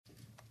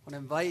I want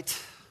to invite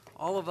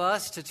all of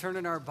us to turn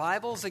in our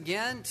Bibles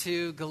again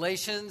to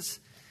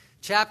Galatians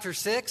chapter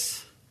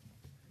 6.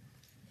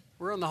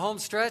 We're on the home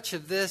stretch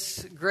of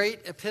this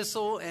great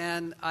epistle,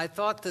 and I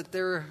thought that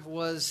there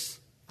was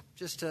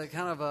just a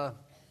kind of a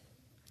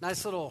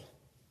nice little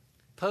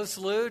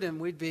postlude, and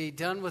we'd be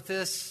done with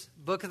this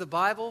book of the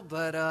Bible,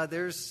 but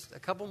there's a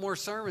couple more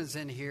sermons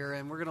in here,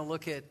 and we're going to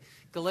look at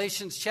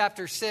Galatians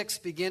chapter 6,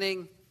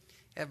 beginning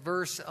at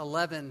verse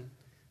 11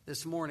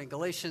 this morning.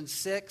 Galatians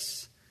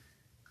 6.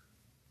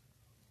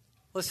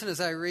 Listen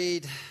as I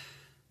read,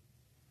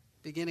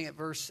 beginning at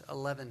verse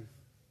 11.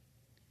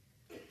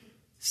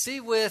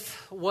 See with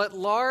what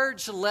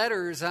large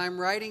letters I'm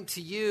writing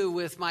to you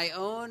with my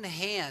own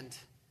hand.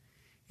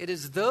 It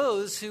is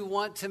those who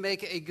want to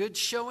make a good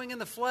showing in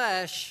the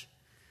flesh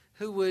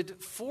who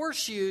would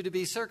force you to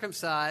be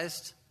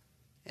circumcised,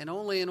 and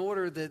only in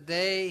order that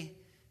they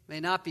may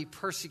not be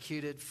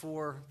persecuted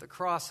for the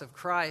cross of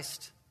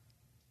Christ.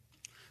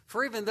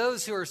 For even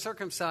those who are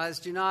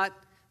circumcised do not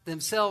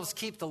themselves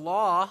keep the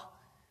law,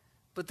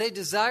 but they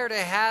desire to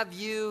have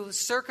you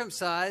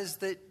circumcised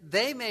that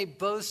they may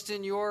boast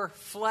in your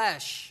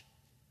flesh.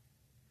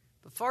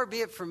 But far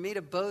be it from me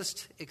to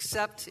boast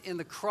except in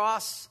the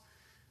cross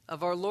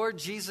of our Lord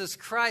Jesus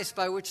Christ,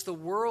 by which the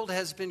world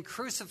has been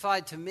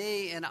crucified to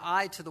me and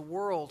I to the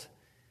world.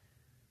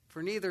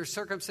 For neither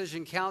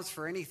circumcision counts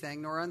for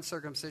anything, nor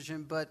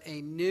uncircumcision, but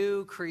a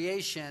new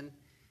creation.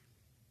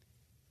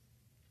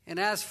 And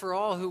as for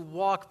all who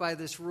walk by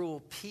this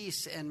rule,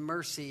 peace and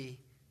mercy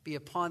be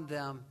upon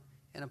them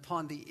and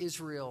upon the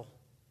Israel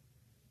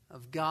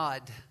of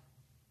God.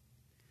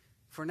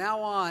 From now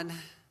on,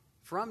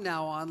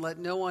 let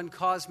no one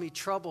cause me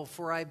trouble,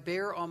 for I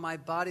bear on my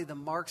body the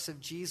marks of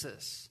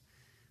Jesus.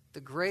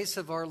 The grace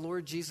of our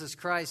Lord Jesus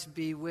Christ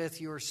be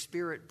with your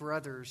spirit,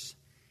 brothers.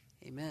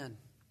 Amen.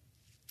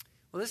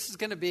 Well, this is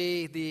going to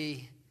be the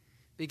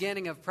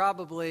beginning of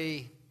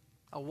probably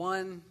a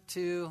 1,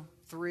 2,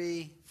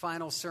 3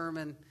 final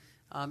sermon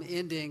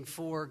ending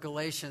for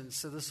Galatians.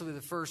 So this will be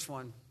the first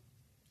one.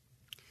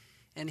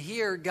 And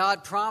here,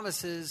 God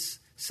promises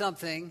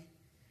something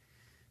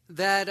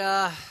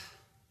that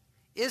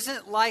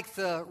isn't like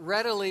the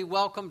readily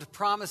welcomed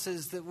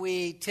promises that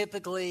we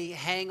typically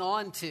hang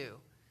on to.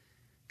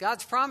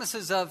 God's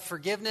promises of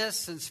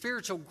forgiveness and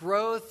spiritual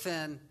growth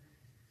and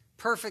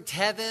perfect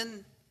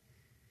heaven,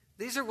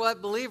 these are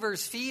what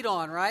believers feed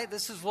on, right?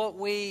 This is what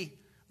we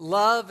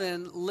love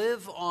and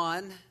live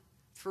on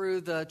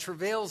through the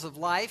travails of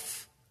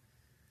life.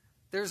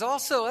 There's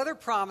also other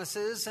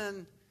promises,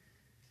 and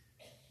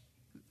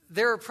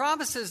there are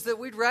promises that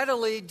we'd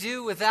readily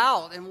do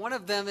without, and one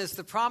of them is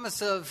the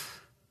promise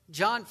of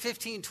John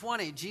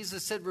 15:20.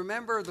 Jesus said,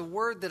 "Remember the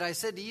word that I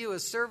said to you, a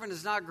servant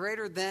is not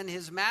greater than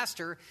his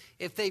master.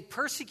 If they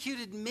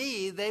persecuted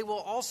me, they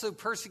will also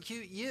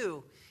persecute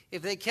you.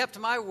 If they kept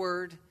my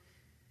word,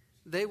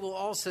 they will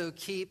also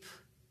keep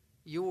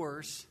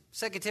yours."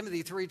 2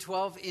 Timothy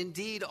 3:12,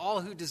 "Indeed, all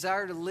who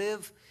desire to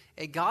live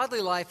a godly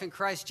life in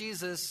Christ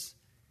Jesus,"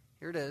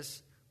 here it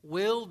is,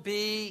 "will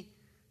be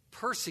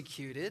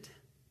persecuted."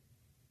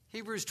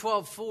 Hebrews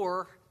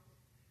 12:4,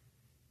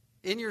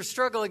 "In your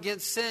struggle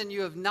against sin,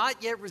 you have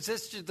not yet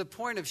resisted the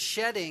point of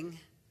shedding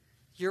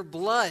your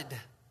blood."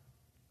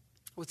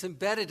 What's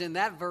embedded in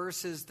that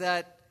verse is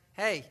that,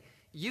 hey,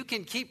 you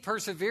can keep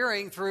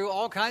persevering through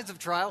all kinds of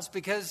trials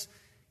because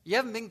you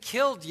haven't been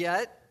killed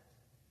yet.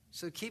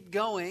 So keep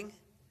going.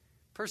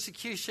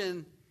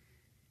 Persecution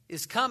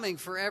is coming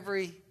for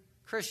every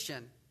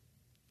Christian.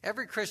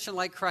 Every Christian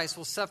like Christ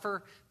will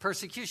suffer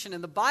persecution,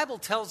 and the Bible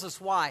tells us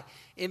why.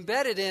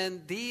 Embedded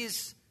in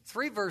these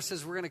 3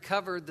 verses we're going to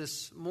cover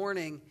this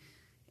morning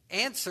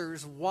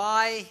answers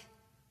why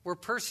we're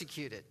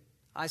persecuted.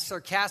 I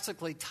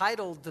sarcastically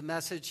titled the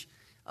message,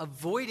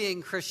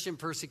 "Avoiding Christian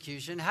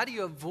Persecution." How do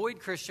you avoid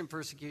Christian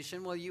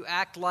persecution? Well, you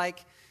act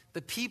like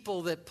the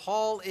people that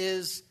Paul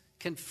is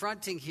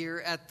confronting here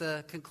at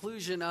the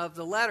conclusion of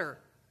the letter.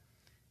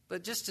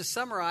 But just to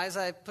summarize,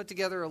 I put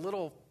together a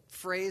little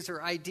phrase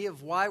or idea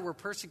of why we're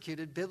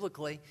persecuted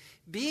biblically.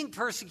 Being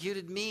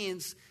persecuted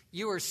means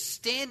you are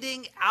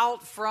standing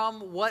out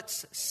from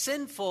what's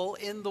sinful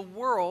in the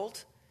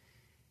world,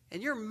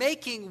 and you're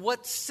making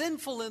what's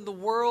sinful in the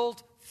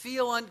world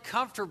feel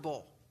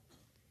uncomfortable.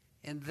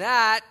 And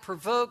that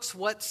provokes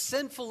what's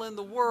sinful in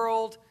the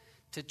world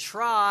to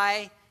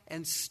try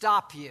and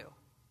stop you.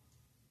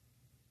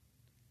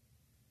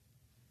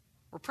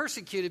 We're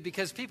persecuted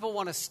because people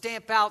want to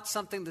stamp out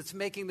something that's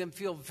making them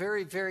feel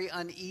very, very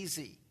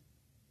uneasy.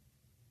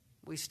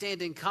 We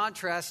stand in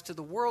contrast to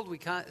the world. We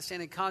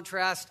stand in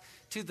contrast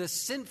to the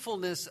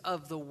sinfulness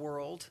of the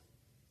world.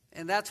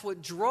 And that's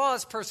what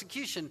draws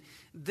persecution.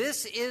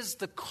 This is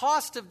the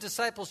cost of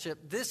discipleship.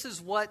 This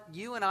is what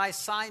you and I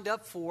signed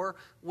up for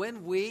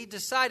when we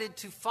decided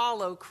to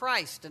follow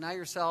Christ. Deny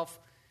yourself,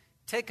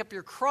 take up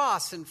your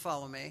cross and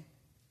follow me.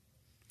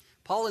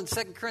 Paul in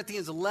 2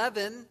 Corinthians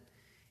 11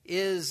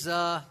 is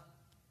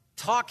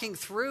talking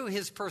through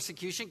his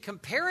persecution,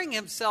 comparing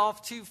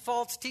himself to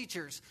false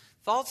teachers.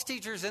 False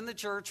teachers in the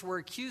church were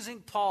accusing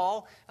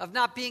Paul of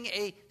not being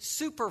a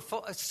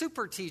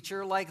super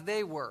teacher like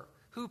they were.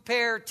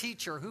 Huper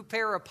teacher,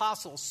 huper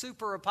apostle,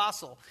 super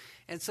apostle.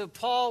 And so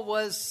Paul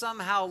was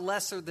somehow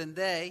lesser than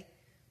they.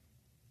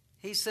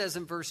 He says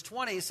in verse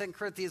 20, 2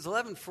 Corinthians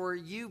 11, for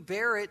you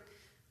bear it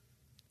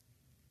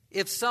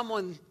if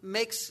someone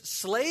makes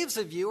slaves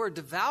of you or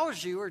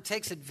devours you or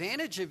takes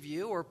advantage of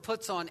you or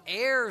puts on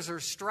airs or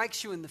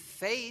strikes you in the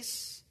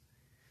face.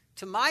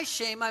 To my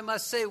shame, I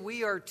must say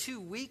we are too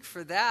weak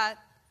for that.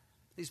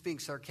 He's being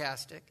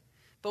sarcastic.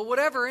 But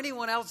whatever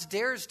anyone else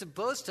dares to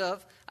boast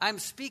of, I'm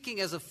speaking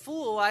as a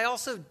fool. I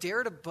also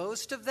dare to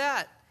boast of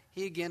that.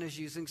 He again is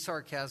using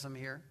sarcasm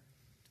here.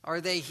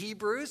 Are they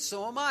Hebrews?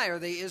 So am I. Are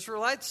they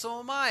Israelites? So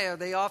am I. Are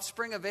they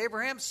offspring of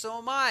Abraham? So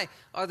am I.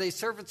 Are they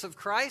servants of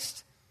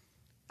Christ?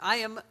 I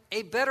am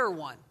a better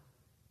one.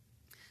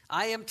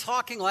 I am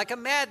talking like a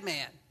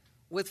madman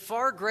with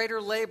far greater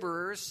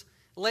labors,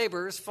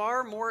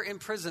 far more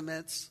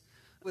imprisonments,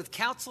 with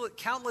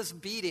countless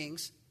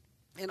beatings,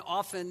 and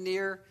often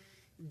near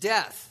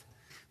death.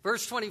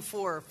 Verse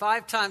 24,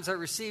 5 times I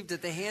received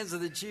at the hands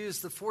of the Jews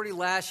the 40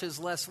 lashes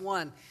less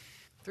one.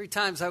 3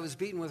 times I was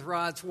beaten with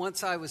rods.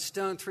 Once I was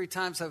stoned. 3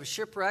 times I was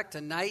shipwrecked.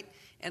 A night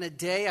and a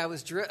day I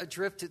was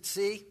adrift at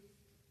sea.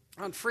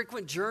 On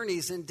frequent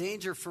journeys, in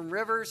danger from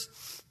rivers,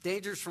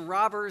 dangers from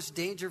robbers,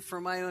 danger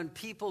from my own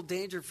people,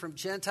 danger from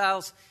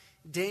Gentiles,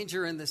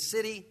 danger in the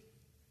city,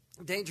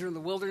 danger in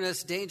the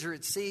wilderness, danger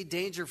at sea,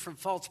 danger from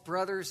false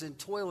brothers, in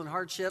toil and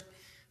hardship,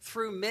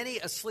 through many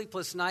a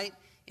sleepless night,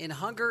 in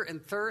hunger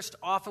and thirst,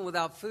 often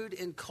without food,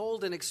 in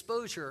cold and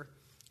exposure.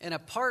 And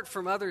apart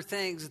from other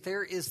things,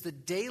 there is the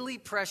daily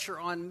pressure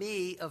on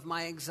me of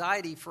my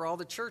anxiety for all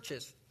the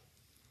churches.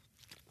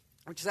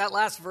 Which that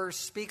last verse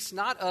speaks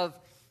not of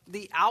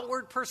the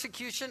outward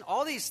persecution,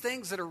 all these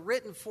things that are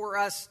written for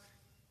us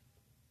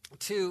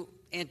to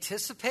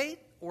anticipate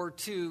or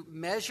to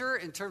measure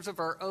in terms of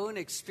our own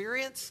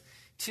experience,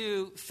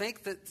 to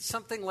think that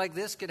something like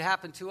this could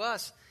happen to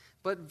us.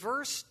 But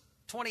verse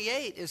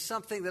 28 is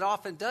something that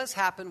often does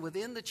happen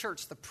within the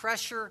church. The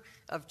pressure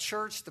of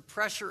church, the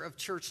pressure of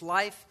church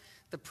life,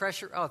 the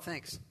pressure of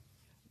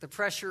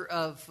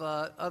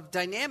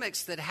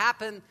dynamics that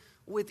happen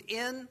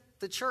within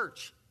the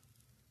church.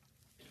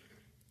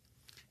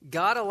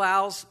 God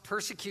allows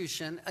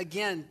persecution,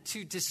 again,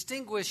 to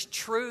distinguish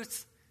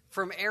truth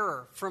from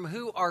error, from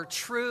who are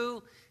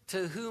true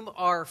to whom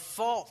are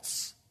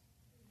false.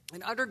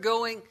 And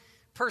undergoing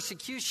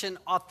persecution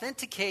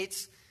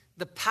authenticates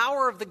the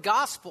power of the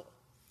gospel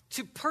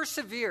to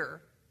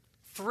persevere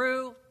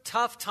through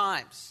tough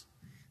times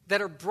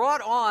that are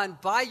brought on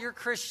by your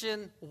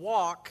Christian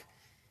walk,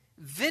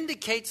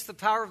 vindicates the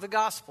power of the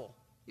gospel.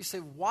 You say,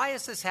 why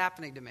is this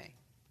happening to me?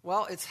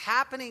 Well, it's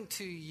happening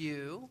to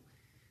you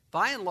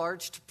by and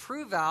large, to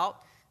prove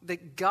out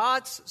that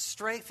God's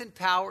strength and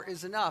power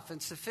is enough and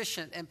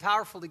sufficient and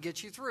powerful to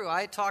get you through.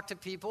 I talk to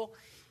people,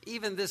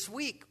 even this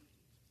week,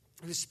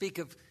 who speak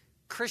of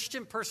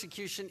Christian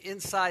persecution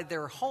inside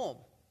their home.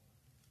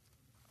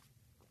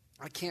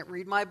 I can't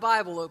read my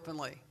Bible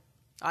openly.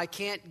 I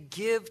can't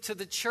give to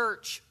the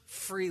church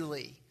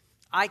freely.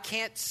 I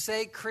can't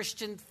say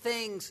Christian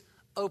things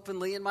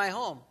openly in my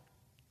home.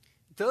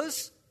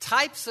 Those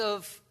types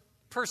of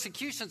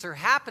persecutions are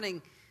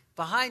happening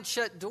behind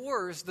shut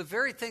doors, the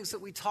very things that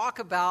we talk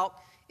about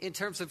in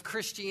terms of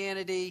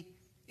Christianity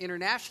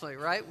internationally,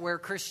 right? Where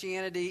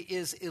Christianity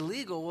is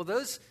illegal. Well,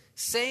 those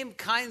same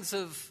kinds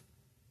of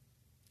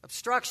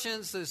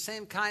obstructions, those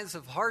same kinds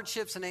of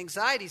hardships and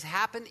anxieties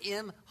happen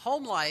in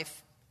home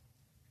life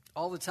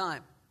all the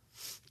time.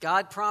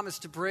 God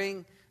promised to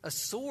bring a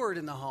sword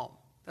in the home.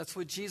 That's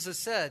what Jesus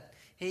said.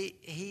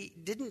 He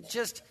didn't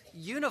just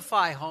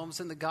unify homes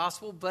in the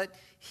gospel, but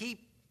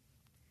he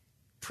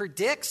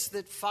predicts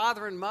that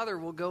father and mother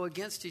will go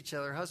against each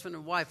other, husband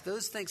and wife.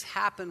 Those things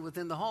happen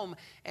within the home,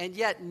 and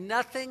yet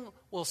nothing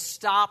will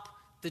stop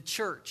the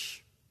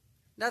church.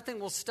 Nothing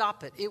will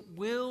stop it. It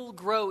will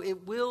grow.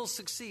 It will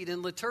succeed.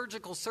 In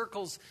liturgical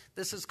circles,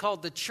 this is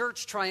called the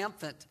church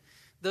triumphant.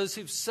 Those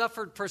who've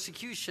suffered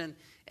persecution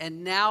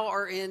and now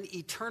are in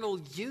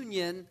eternal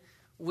union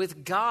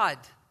with God.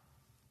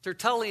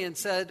 Tertullian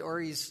said,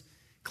 or he's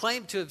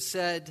claimed to have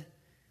said,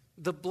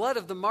 the blood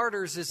of the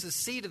martyrs is the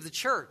seed of the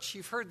church.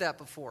 You've heard that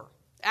before.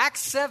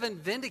 Acts 7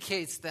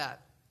 vindicates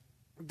that.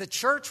 The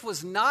church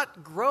was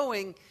not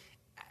growing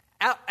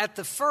at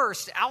the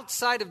first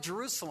outside of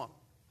Jerusalem.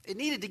 It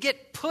needed to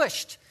get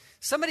pushed.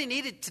 Somebody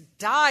needed to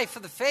die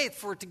for the faith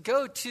for it to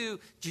go to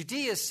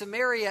Judea,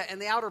 Samaria,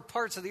 and the outer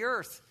parts of the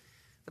earth.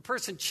 The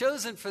person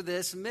chosen for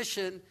this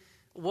mission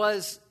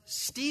was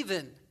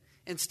Stephen.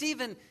 And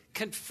Stephen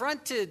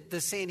confronted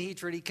the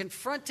Sanhedrin. He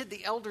confronted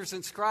the elders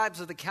and scribes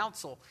of the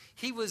council.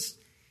 He was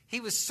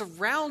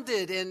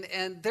surrounded,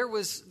 and there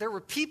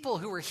were people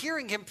who were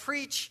hearing him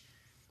preach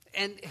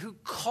and who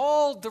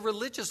called the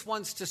religious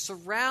ones to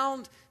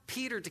surround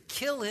Peter to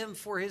kill him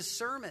for his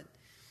sermon.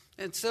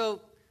 And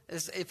so,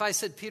 if I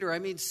said Peter, I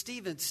mean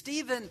Stephen.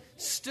 Stephen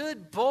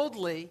stood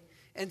boldly,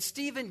 and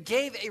Stephen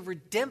gave a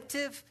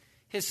redemptive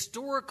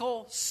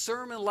historical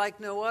sermon like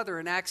no other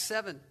in Acts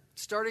 7.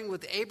 Starting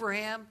with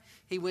Abraham,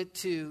 he went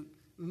to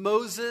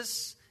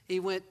Moses, he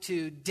went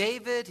to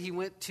David, he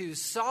went to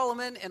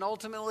Solomon, and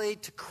ultimately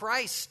to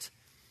Christ.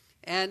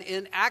 And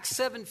in Acts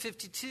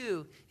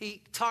 7:52,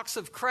 he talks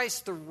of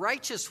Christ, the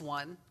righteous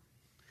one,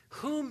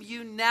 whom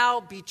you now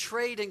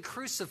betrayed and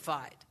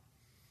crucified.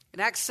 In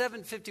Acts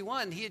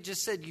 7:51, he had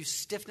just said, you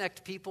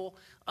stiff-necked people,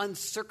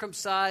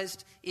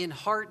 uncircumcised in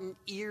heart and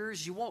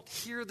ears, you won't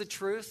hear the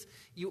truth.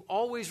 You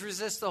always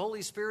resist the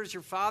Holy Spirit as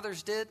your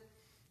fathers did,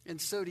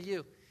 and so do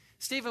you.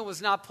 Stephen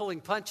was not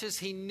pulling punches.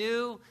 He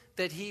knew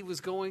that he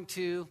was going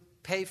to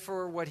pay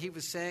for what he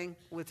was saying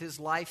with his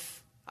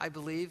life, I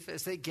believe,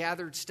 as they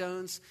gathered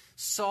stones.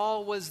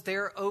 Saul was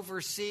there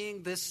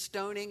overseeing this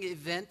stoning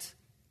event,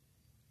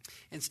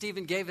 and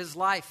Stephen gave his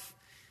life.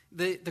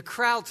 The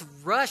crowds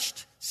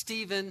rushed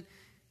Stephen,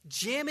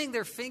 jamming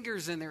their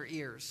fingers in their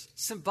ears,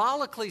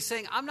 symbolically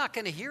saying, I'm not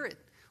going to hear it.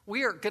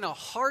 We are going to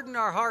harden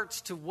our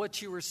hearts to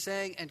what you were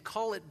saying and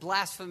call it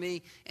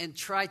blasphemy and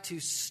try to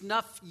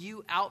snuff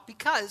you out,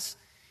 because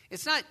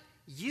it's not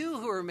you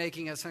who are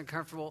making us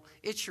uncomfortable.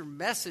 It's your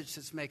message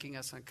that's making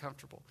us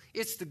uncomfortable.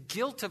 It's the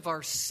guilt of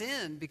our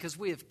sin because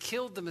we have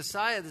killed the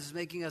Messiah that is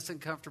making us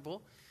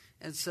uncomfortable.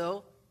 And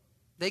so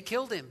they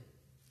killed him.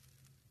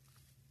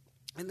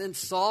 And then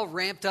Saul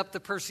ramped up the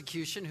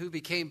persecution, who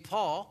became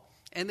Paul.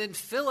 And then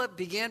Philip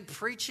began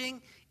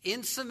preaching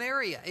in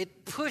Samaria.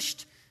 It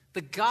pushed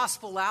the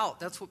gospel out.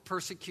 That's what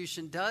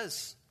persecution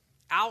does.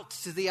 Out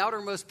to the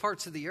outermost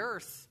parts of the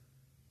earth.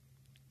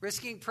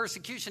 Risking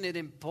persecution, it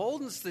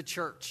emboldens the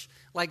church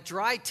like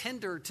dry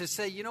tinder to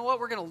say, you know what,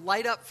 we're going to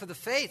light up for the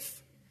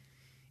faith.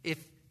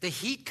 If the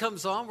heat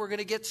comes on, we're going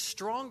to get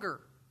stronger.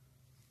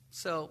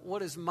 So what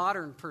does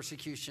modern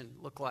persecution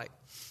look like?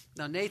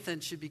 Now,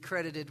 Nathan should be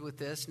credited with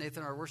this.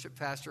 Nathan, our worship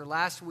pastor,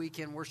 last week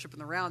in Worship in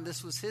the Round,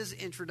 this was his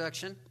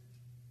introduction.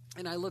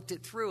 And I looked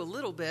it through a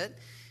little bit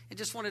and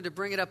just wanted to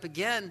bring it up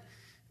again.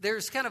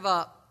 There's kind of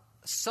a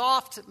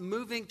soft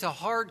moving to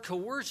hard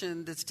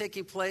coercion that's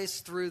taking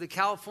place through the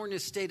California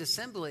State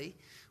Assembly,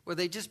 where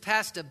they just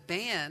passed a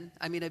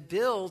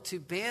bill to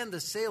ban the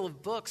sale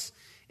of books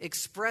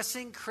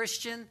expressing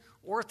Christian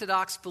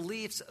Orthodox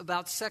beliefs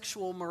about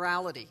sexual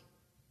morality,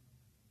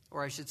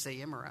 or I should say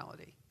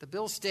immorality. The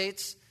bill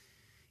states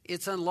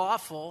it's an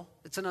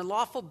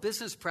unlawful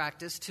business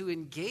practice to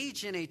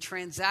engage in a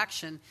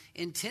transaction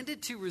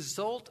intended to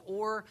result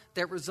or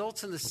that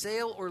results in the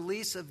sale or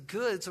lease of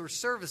goods or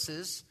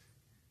services,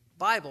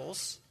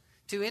 Bibles,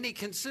 to any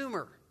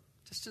consumer.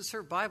 Just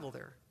insert Bible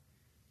there.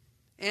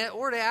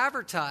 Or to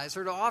advertise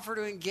or to offer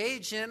to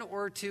engage in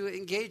or to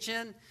engage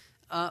in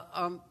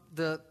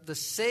the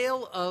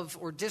sale of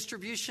or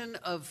distribution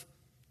of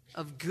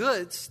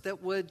goods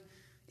that would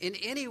in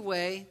any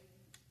way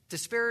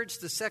disparage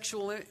the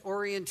sexual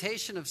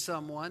orientation of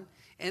someone,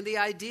 and the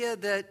idea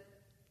that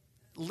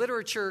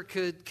literature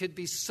could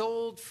be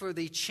sold for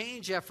the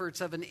change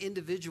efforts of an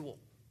individual.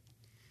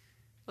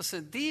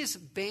 Listen, these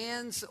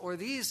bans or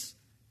these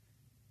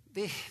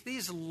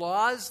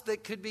laws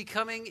that could be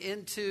coming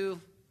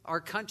into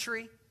our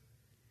country,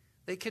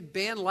 they could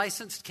ban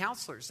licensed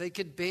counselors. They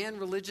could ban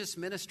religious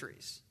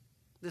ministries.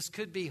 This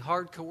could be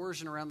hard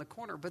coercion around the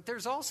corner. But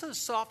there's also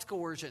soft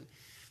coercion.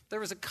 There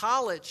was a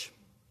college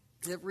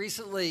that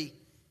recently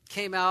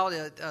came out,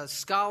 a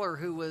scholar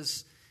who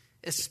was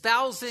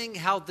espousing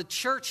how the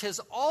church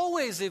has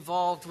always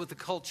evolved with the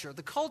culture.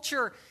 The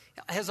culture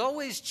has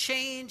always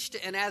changed,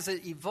 and as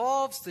it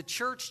evolves, the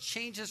church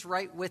changes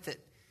right with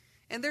it.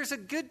 And there's a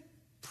good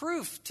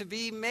proof to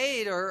be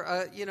made, or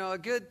a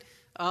good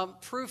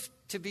proof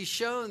to be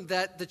shown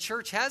that the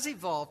church has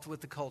evolved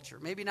with the culture.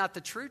 Maybe not the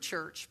true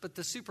church, but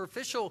the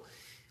superficial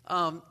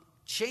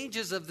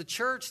changes of the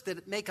church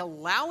that make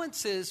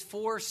allowances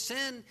for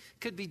sin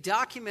could be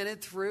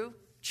documented through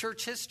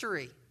church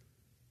history.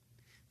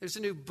 There's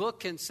a new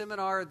book and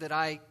seminar that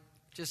I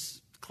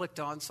just clicked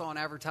on, saw an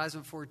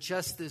advertisement for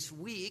just this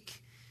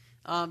week,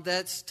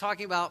 that's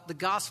talking about the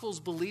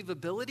gospel's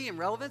believability and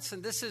relevance.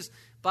 And this is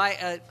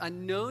by a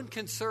known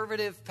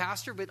conservative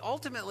pastor, but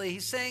ultimately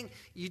he's saying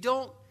you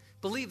don't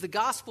believe the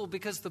gospel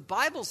because the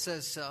Bible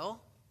says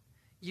so.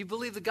 You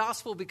believe the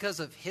gospel because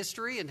of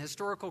history and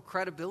historical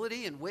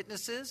credibility and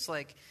witnesses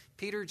like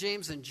Peter,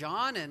 James, and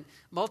John, and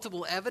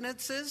multiple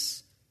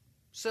evidences.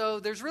 So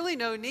there's really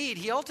no need.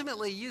 He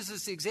ultimately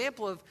uses the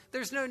example of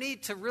there's no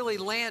need to really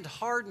land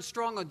hard and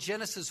strong on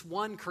Genesis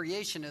 1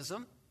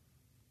 creationism.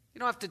 You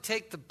don't have to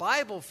take the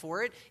Bible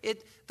for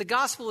it. The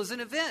gospel is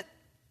an event.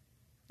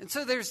 And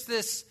so there's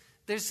this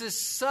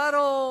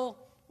subtle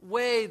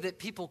way that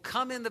people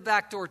come in the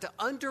back door to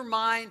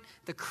undermine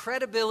the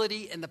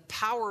credibility and the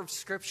power of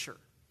Scripture.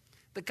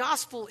 The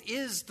gospel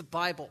is the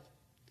Bible.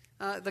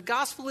 The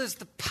gospel is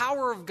the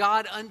power of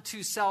God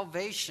unto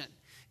salvation.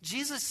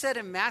 Jesus said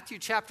in Matthew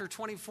chapter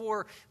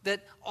 24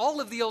 that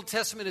all of the Old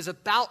Testament is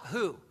about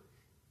who?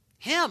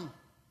 Him,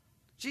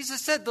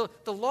 Jesus said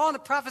the law and the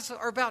prophets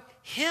are about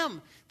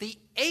him. The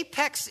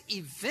apex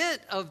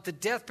event of the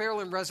death, burial,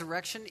 and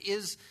resurrection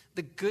is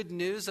the good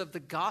news of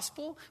the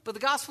gospel. But the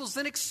gospel is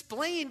then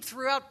explained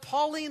throughout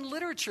Pauline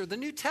literature. The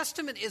New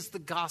Testament is the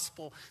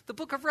gospel. The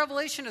book of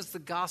Revelation is the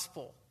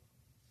gospel.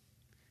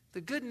 The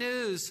good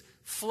news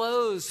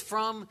flows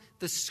from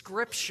the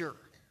scripture,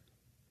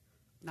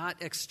 not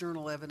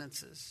external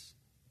evidences.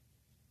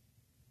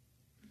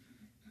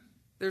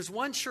 There's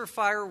one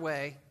surefire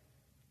way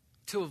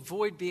to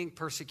avoid being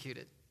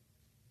persecuted,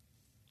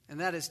 and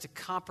that is to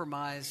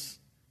compromise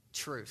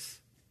truth.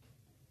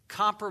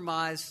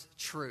 Compromise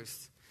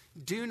truth.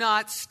 Do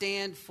not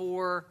stand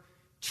for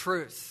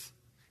truth.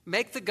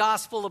 Make the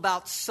gospel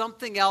about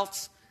something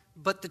else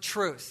but the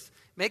truth.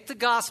 Make the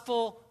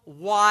gospel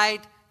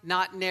wide,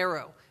 not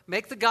narrow.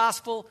 Make the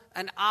gospel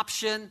an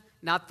option,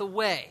 not the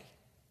way.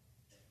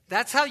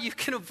 That's how you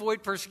can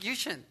avoid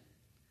persecution.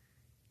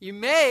 You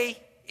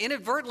may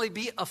inadvertently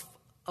be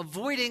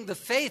avoiding the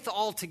faith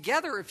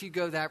altogether if you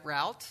go that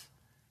route,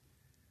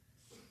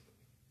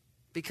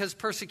 because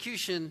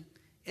persecution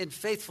and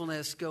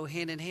faithfulness go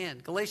hand in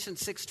hand.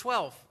 Galatians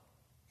 6:12.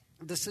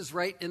 This is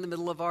right in the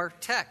middle of our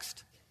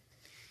text.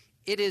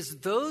 It is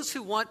those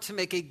who want to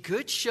make a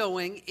good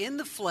showing in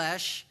the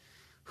flesh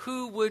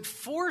who would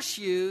force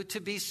you to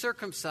be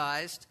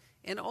circumcised,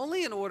 and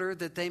only in order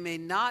that they may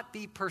not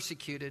be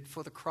persecuted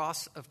for the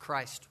cross of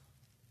Christ.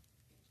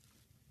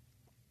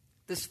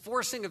 This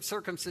forcing of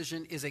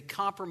circumcision is a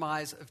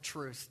compromise of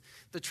truth.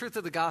 The truth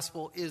of the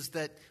gospel is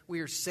that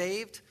we are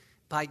saved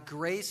by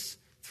grace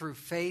through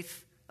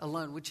faith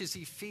alone, which is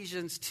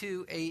Ephesians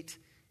 2:8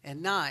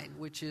 and 9,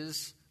 which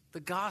is the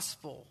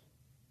gospel,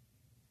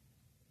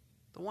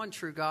 the one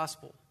true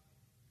gospel.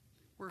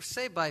 We're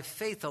saved by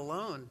faith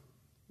alone,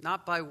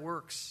 not by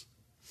works.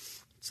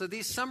 So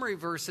these summary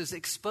verses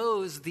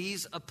expose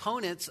these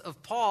opponents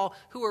of Paul,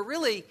 who are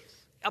really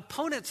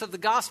opponents of the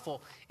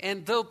gospel.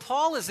 And though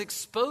Paul is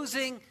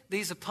exposing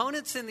these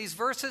opponents in these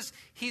verses,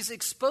 he's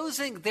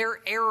exposing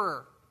their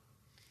error.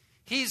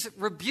 He's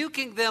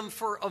rebuking them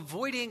for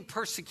avoiding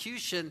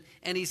persecution,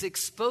 and he's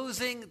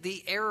exposing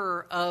the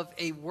error of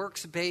a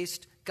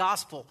works-based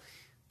gospel.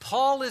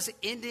 Paul is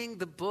ending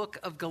the book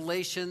of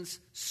Galatians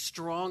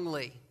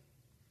strongly.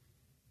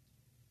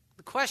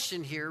 The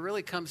question here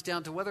really comes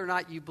down to whether or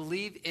not you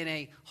believe in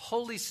a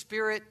Holy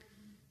Spirit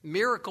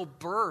miracle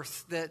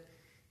birth, that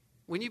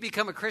when you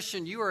become a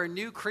Christian, you are a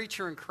new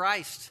creature in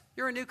Christ.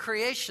 You're a new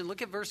creation.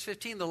 Look at verse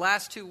 15, the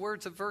last two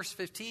words of verse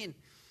 15.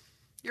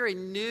 You're a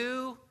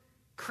new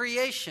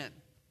creation.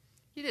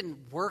 You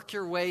didn't work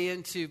your way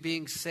into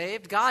being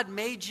saved. God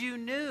made you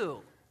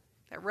new.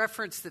 That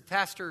reference that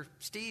Pastor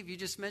Steve, you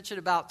just mentioned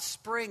about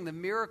spring, the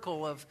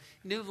miracle of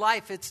new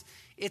life,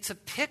 it's a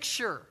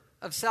picture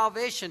of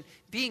salvation,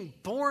 being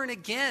born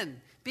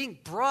again, being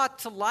brought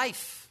to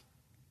life.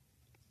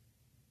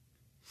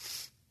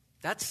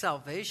 That's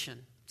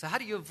salvation. So how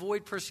do you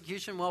avoid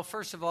persecution? Well,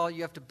 first of all,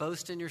 you have to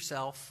boast in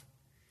yourself.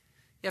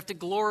 You have to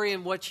glory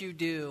in what you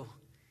do.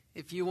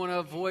 If you want to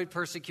avoid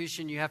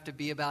persecution, you have to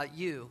be about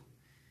you.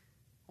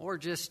 Or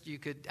just, you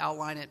could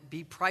outline it,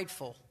 be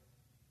prideful.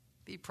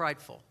 Be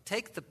prideful.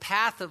 Take the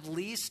path of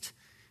least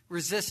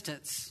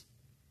resistance.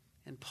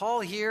 And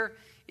Paul here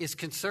is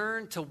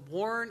concerned to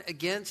warn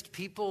against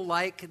people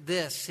like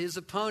this, his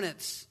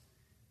opponents.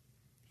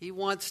 He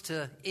wants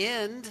to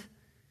end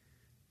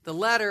the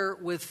letter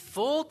with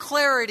full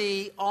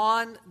clarity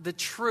on the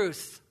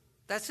truth.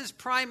 That's his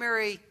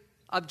primary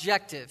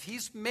objective.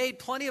 He's made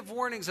plenty of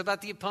warnings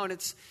about the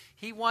opponents.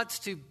 He wants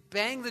to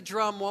bang the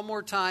drum one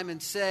more time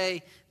and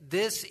say,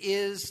 this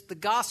is the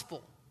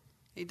gospel.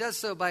 He does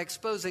so by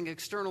exposing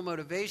external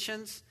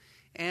motivations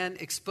and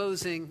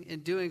exposing, in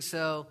doing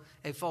so,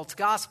 a false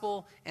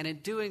gospel, and in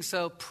doing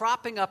so,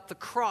 propping up the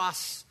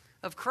cross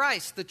of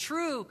Christ. The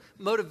true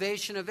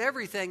motivation of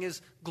everything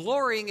is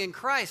glorying in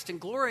Christ and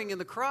glorying in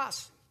the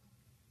cross.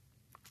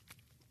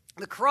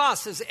 The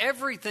cross is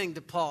everything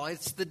to Paul.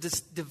 It's the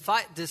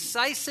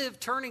decisive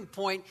turning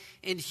point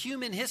in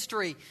human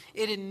history.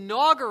 It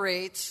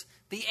inaugurates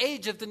the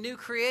age of the new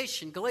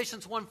creation.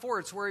 Galatians 1:4,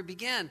 it's where he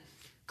began.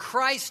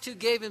 Christ who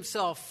gave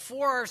himself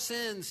for our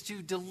sins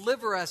to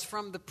deliver us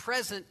from the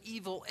present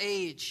evil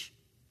age,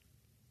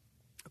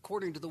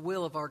 according to the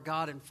will of our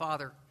God and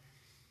Father.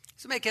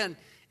 So make an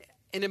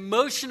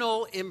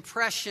emotional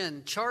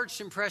impression,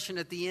 charged impression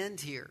at the end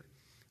here.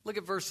 Look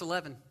at verse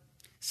 11.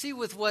 See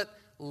with what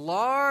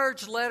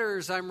large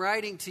letters I'm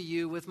writing to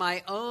you with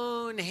my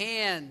own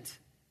hand.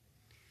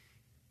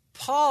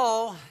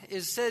 Paul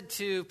is said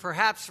to,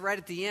 perhaps right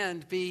at the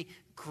end, be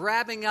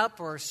grabbing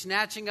up or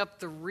snatching up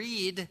the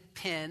reed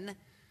pen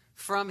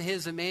from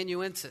his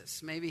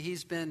amanuensis. Maybe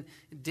he's been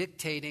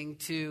dictating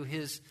to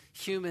his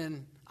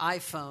human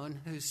iPhone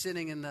who's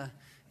sitting in the,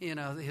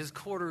 his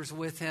quarters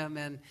with him,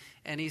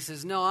 and he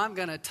says, no, I'm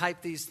going to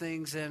type these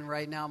things in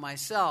right now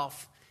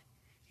myself.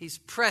 He's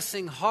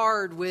pressing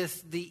hard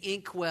with the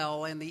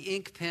inkwell and the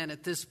ink pen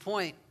at this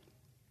point.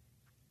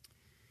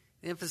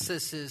 The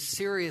emphasis is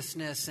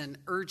seriousness and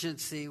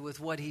urgency with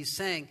what he's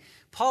saying.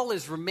 Paul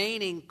is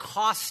remaining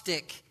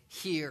caustic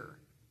here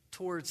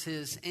towards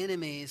his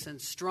enemies,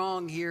 and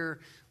strong here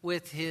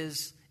with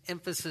his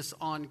emphasis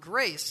on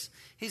grace.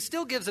 He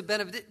still gives a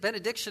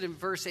benediction in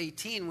verse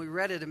 18. We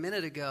read it a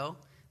minute ago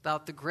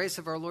about the grace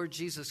of our Lord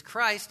Jesus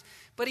Christ,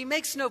 but he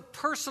makes no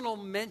personal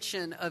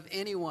mention of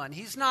anyone.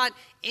 He's not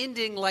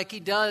ending like he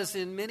does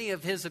in many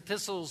of his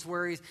epistles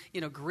where he's,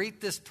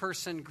 greet this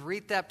person,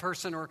 greet that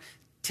person, or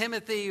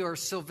Timothy or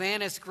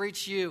Silvanus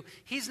greets you.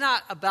 He's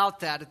not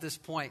about that at this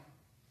point.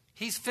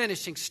 He's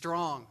finishing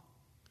strong.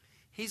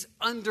 He's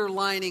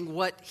underlining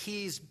what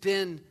he's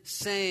been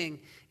saying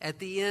at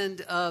the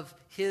end of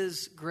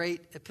his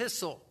great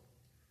epistle.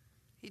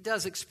 He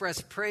does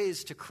express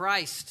praise to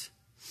Christ.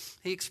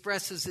 He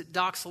expresses it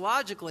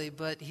doxologically,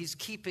 but he's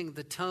keeping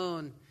the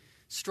tone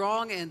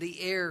strong and the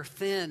air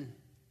thin.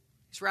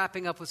 He's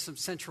wrapping up with some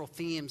central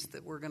themes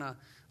that we're going to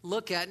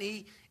look at.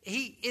 And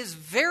he is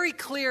very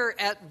clear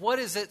at what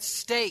is at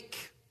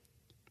stake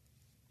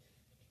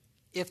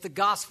if the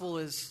gospel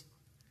is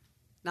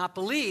not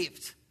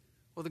believed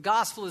or the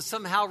gospel is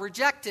somehow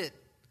rejected.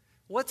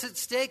 What's at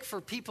stake for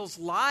people's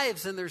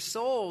lives and their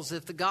souls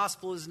if the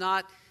gospel is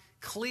not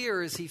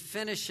clear as he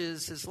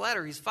finishes his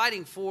letter? He's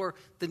fighting for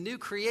the new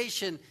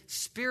creation,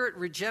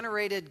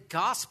 spirit-regenerated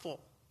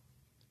gospel.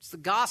 It's the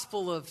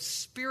gospel of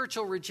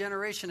spiritual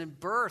regeneration and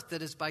birth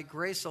that is by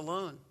grace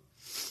alone.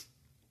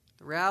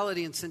 The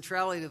reality and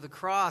centrality of the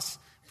cross,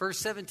 verse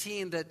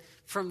 17, that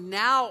from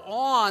now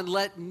on,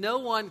 let no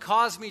one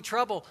cause me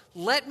trouble.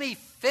 Let me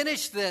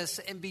finish this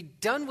and be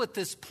done with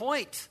this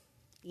point.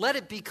 Let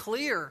it be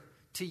clear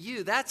to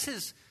you. That's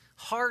his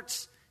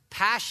heart's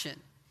passion.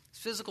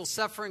 Physical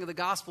suffering of the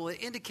gospel.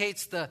 It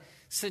indicates the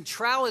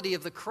centrality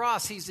of the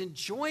cross. He's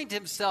enjoined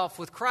himself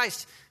with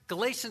Christ.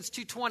 Galatians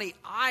 2:20,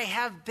 I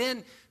have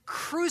been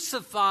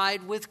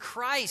crucified with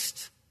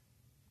Christ.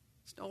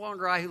 It's no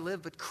longer I who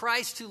live, but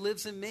Christ who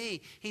lives in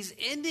me. He's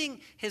ending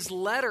his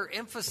letter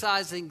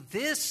emphasizing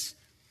this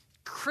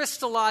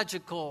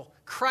Christological,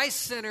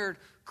 Christ-centered,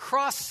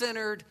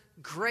 cross-centered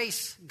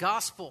grace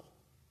gospel.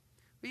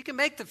 You can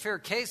make the fair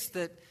case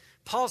that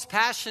Paul's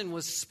passion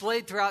was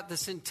splayed throughout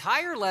this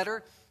entire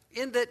letter,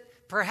 in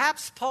that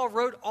perhaps Paul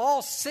wrote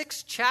all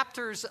 6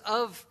 chapters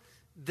of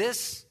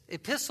this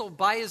epistle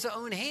by his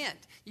own hand.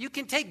 You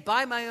can take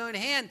by my own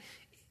hand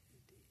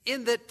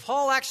in that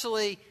Paul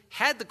actually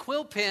had the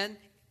quill pen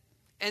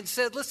and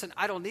said, listen,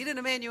 I don't need an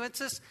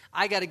amanuensis.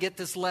 I got to get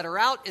this letter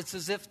out. It's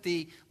as if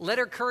the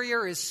letter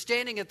courier is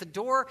standing at the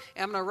door.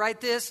 And I'm going to write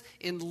this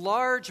in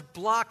large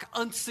block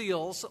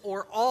uncials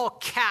or all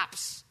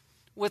caps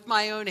with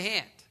my own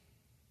hand,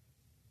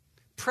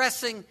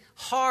 pressing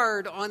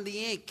hard on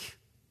the ink.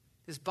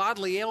 His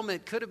bodily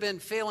ailment could have been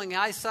failing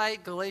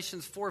eyesight,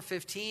 Galatians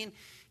 4:15.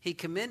 He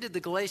commended the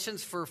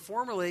Galatians for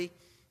formerly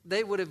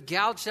they would have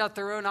gouged out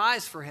their own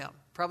eyes for him.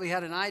 Probably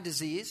had an eye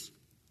disease.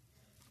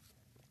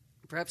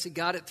 Perhaps he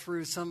got it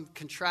through some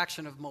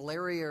contraction of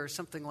malaria or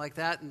something like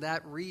that in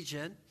that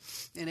region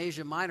in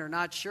Asia Minor.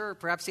 Not sure.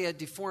 Perhaps he had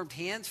deformed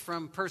hands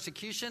from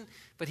persecution,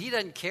 but he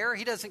doesn't care.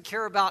 He doesn't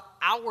care about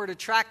outward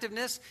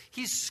attractiveness.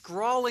 He's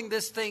scrawling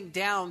this thing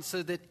down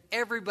so that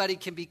everybody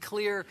can be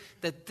clear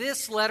that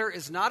this letter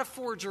is not a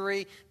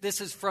forgery. This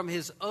is from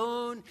his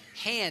own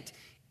hand.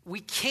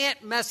 We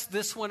can't mess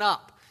this one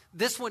up.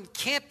 This one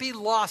can't be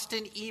lost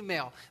in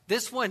email.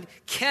 This one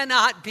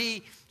cannot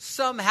be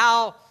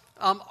somehow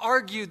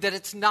argued that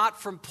it's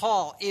not from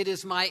Paul. It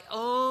is my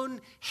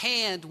own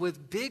hand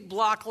with big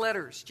block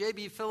letters.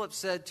 J.B. Phillips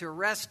said, to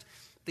arrest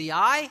the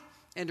eye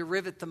and to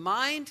rivet the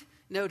mind,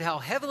 note how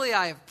heavily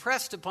I have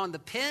pressed upon the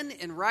pen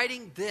in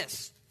writing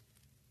this.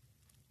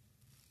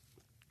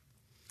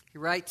 He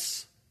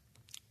writes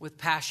with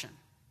passion.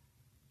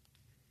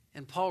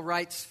 And Paul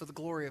writes for the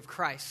glory of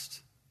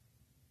Christ.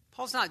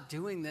 Paul's not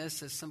doing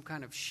this as some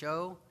kind of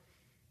show.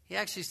 He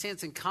actually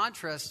stands in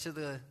contrast to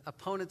the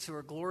opponents who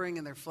are glorying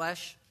in their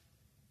flesh,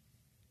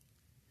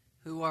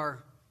 who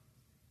are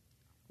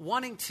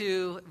wanting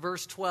to,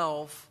 verse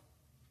 12,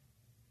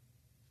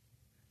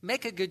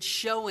 make a good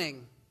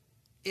showing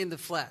in the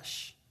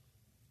flesh.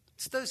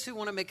 It's those who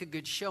want to make a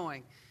good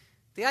showing.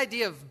 The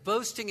idea of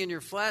boasting in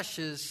your flesh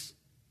is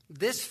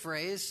this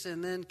phrase,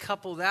 and then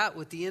couple that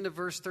with the end of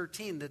verse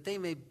 13, that they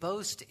may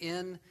boast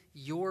in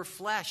your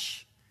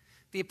flesh.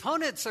 The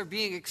opponents are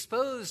being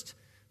exposed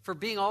for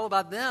being all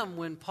about them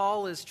when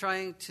Paul is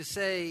trying to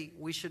say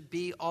we should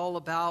be all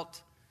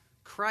about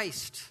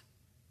Christ.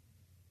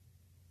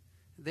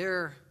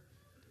 They're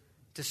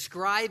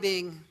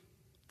describing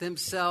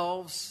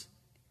themselves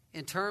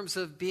in terms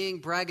of being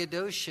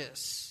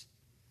braggadocious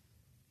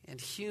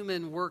and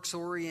human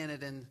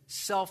works-oriented and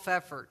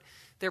self-effort.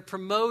 They're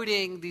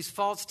promoting, these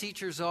false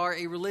teachers are,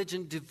 a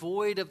religion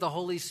devoid of the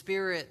Holy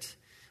Spirit,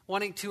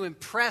 wanting to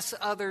impress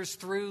others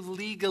through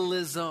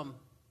legalism,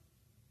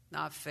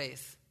 not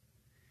faith.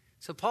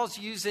 So Paul's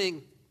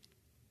using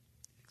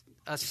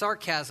a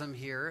sarcasm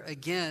here,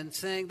 again,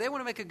 saying they want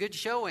to make a good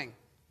showing.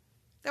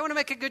 They want to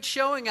make a good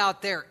showing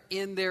out there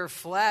in their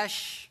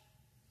flesh.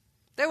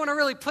 They want to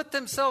really put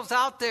themselves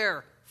out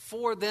there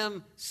for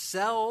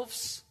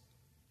themselves.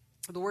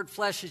 The word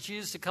flesh is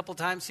used a couple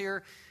times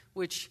here,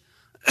 which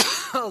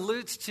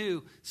alludes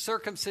to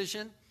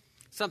circumcision,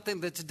 something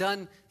that's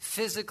done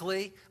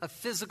physically, a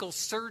physical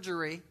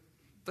surgery.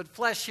 But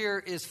flesh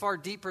here is far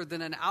deeper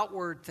than an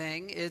outward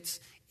thing. It's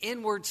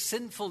inward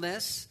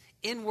sinfulness,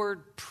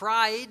 inward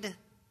pride.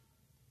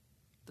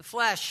 The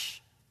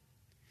flesh.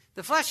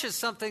 The flesh is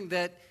something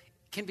that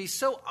can be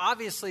so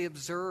obviously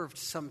observed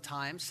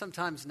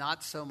sometimes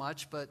not so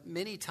much, but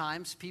many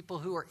times people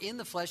who are in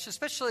the flesh,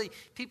 especially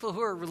people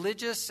who are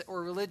religious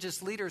or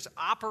religious leaders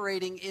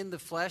operating in the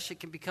flesh, it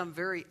can become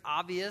very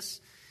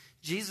obvious.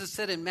 Jesus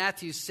said in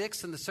Matthew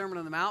 6 in the Sermon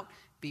on the Mount,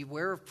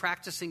 beware of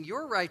practicing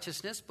your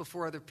righteousness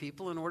before other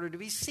people in order to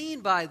be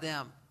seen by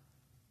them.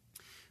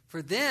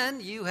 For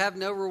then you have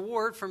no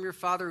reward from your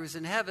Father who is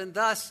in heaven.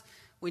 Thus,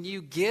 when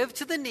you give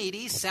to the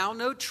needy, sound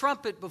no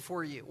trumpet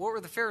before you. What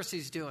were the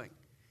Pharisees doing?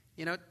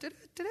 You know,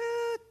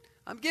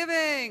 I'm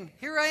giving.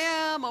 Here I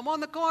am. I'm on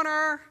the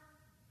corner.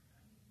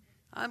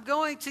 I'm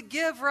going to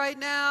give right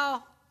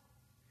now.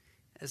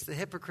 As the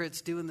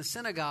hypocrites do in the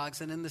synagogues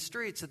and in the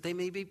streets, that they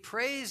may be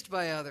praised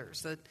by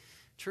others. That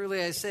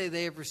truly I say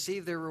they have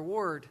received their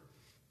reward.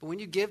 But when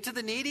you give to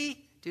the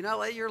needy, do not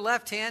let your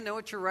left hand know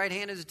what your right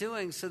hand is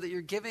doing, so that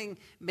your giving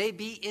may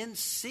be in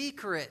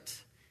secret.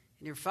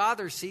 And your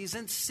Father sees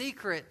in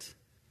secret.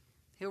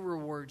 He'll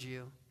reward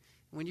you.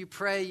 When you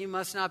pray, you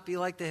must not be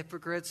like the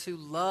hypocrites who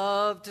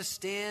love to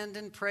stand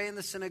and pray in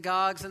the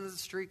synagogues and in the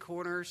street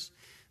corners,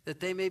 that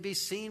they may be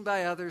seen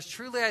by others.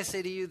 Truly I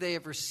say to you, they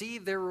have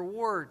received their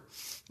reward.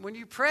 When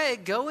you pray,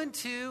 go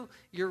into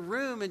your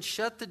room and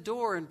shut the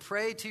door and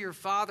pray to your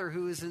Father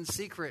who is in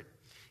secret.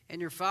 And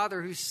your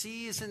Father who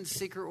sees in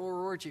secret will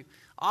reward you.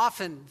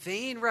 Often,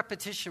 vain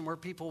repetition where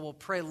people will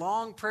pray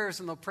long prayers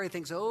and they'll pray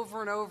things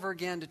over and over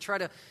again to try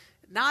to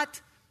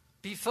not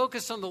be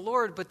focused on the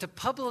Lord, but to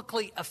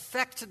publicly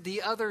affect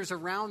the others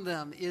around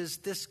them, is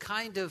this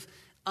kind of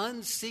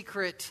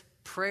unsecret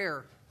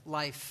prayer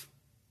life.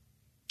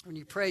 When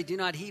you pray, do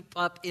not heap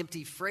up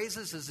empty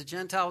phrases as the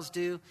Gentiles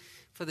do,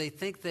 for they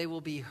think they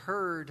will be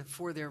heard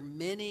for their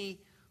many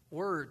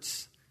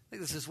words. I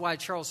think this is why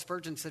Charles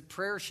Spurgeon said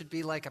prayer should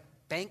be like a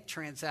bank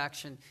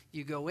transaction.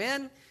 You go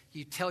in,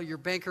 you tell your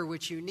banker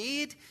what you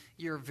need,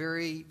 you're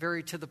very,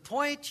 very to the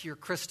point, you're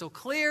crystal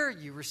clear,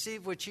 you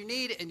receive what you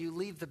need, and you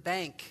leave the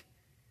bank.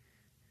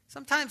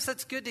 Sometimes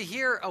that's good to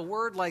hear a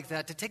word like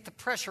that, to take the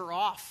pressure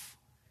off.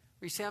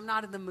 Where you say, I'm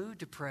not in the mood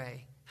to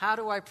pray. How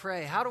do I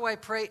pray? How do I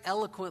pray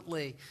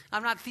eloquently?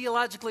 I'm not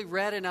theologically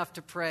read enough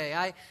to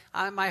pray.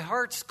 My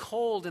heart's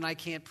cold and I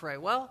can't pray.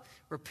 Well,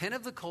 repent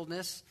of the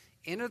coldness,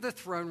 enter the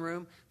throne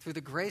room through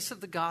the grace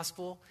of the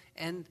gospel,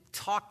 and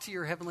talk to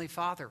your Heavenly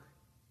Father.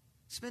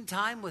 Spend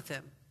time with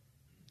Him.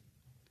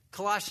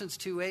 Colossians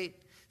 2:8.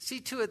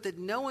 See to it that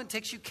no one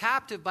takes you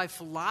captive by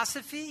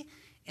philosophy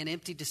and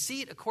empty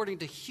deceit according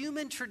to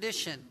human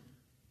tradition.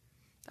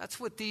 That's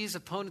what these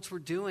opponents were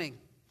doing,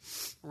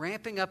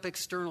 ramping up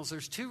externals.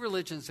 There's two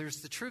religions.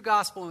 There's the true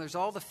gospel and there's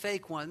all the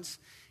fake ones.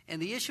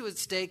 And the issue at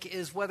stake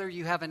is whether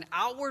you have an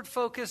outward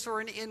focus or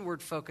an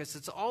inward focus.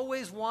 It's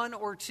always one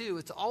or two.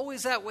 It's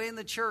always that way in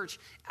the church.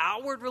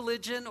 Outward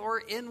religion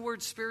or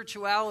inward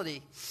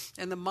spirituality.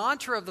 And the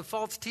mantra of the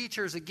false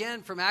teachers,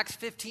 again, from Acts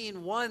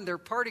 15:1, their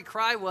party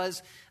cry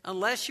was,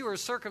 unless you are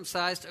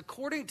circumcised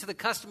according to the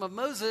custom of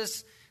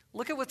Moses.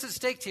 Look at what's at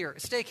stake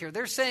here.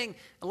 They're saying,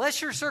 unless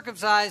you're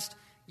circumcised,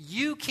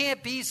 you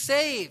can't be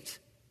saved.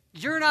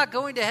 You're not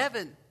going to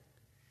heaven.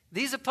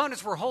 These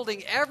opponents were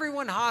holding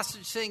everyone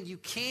hostage, saying you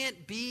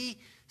can't be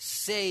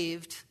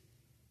saved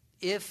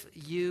if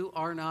you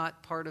are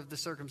not part of the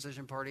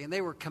circumcision party. And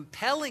they were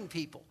compelling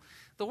people.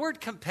 The word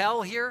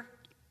compel here,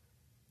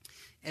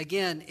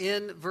 again,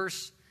 in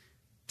verse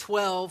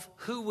 12,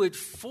 who would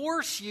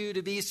force you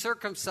to be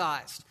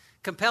circumcised.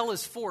 Compel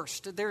is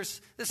forced. This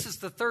is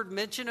the third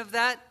mention of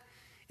that.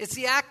 It's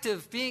the act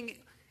of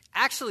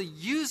actually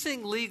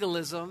using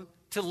legalism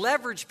to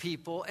leverage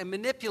people and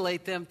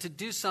manipulate them to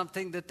do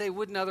something that they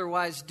wouldn't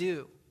otherwise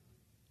do.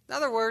 In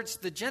other words,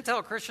 the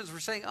Gentile Christians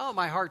were saying, oh,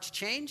 my heart's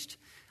changed.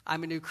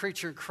 I'm a new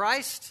creature in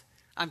Christ.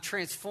 I'm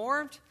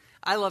transformed.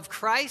 I love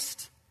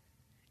Christ.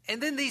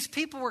 And then these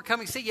people were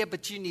coming and saying, yeah,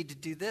 but you need to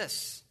do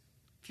this.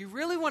 If you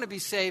really want to be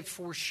saved,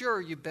 for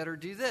sure, you better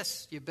do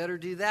this. You better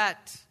do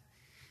that.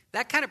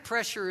 That kind of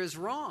pressure is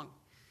wrong.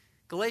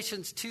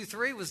 Galatians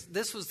 2:3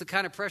 was the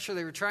kind of pressure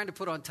they were trying to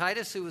put on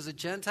Titus, who was a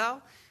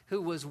Gentile,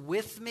 who was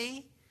with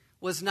me,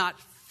 was not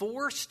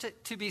forced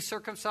to be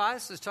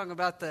circumcised. It's talking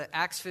about the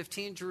Acts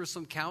 15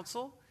 Jerusalem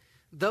Council.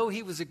 Though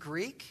he was a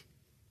Greek,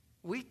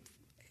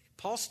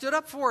 Paul stood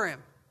up for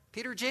him.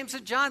 Peter, James,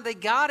 and John, they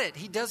got it.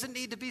 He doesn't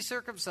need to be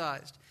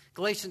circumcised.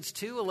 Galatians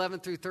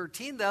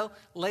 2:11-13, though,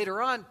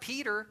 later on,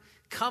 Peter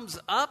comes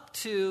up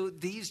to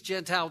these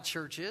Gentile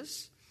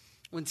churches.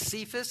 When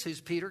Cephas,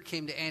 who's Peter,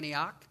 came to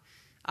Antioch,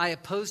 I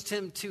opposed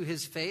him to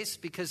his face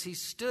because he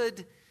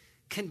stood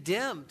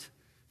condemned.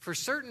 For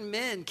certain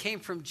men came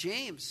from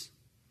James.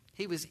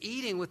 He was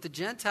eating with the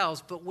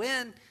Gentiles, but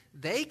when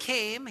they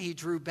came, he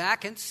drew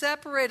back and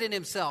separated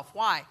himself.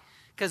 Why?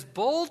 Because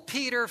bold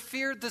Peter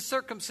feared the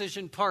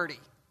circumcision party.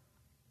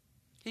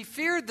 He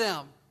feared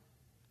them.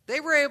 They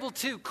were able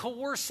to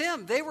coerce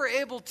him. They were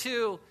able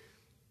to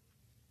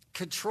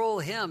control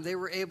him. They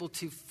were able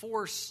to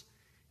force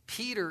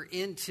Peter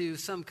into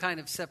some kind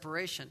of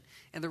separation.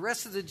 And the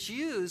rest of the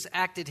Jews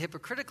acted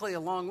hypocritically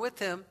along with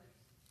him,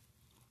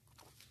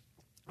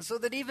 so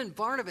that even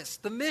Barnabas,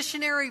 the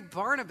missionary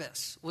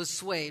Barnabas, was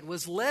swayed,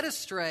 was led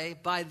astray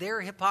by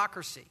their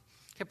hypocrisy.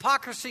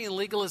 Hypocrisy and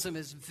legalism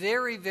is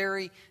very,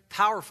 very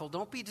powerful.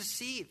 Don't be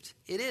deceived.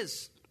 It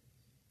is.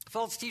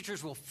 False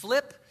teachers will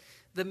flip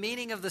the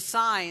meaning of the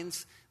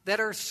signs that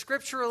are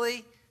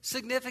scripturally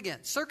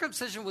significant.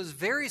 Circumcision was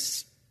very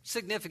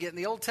significant. In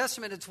the Old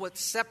Testament, it's what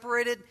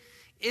separated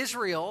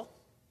Israel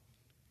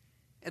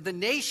and the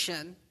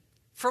nation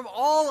from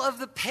all of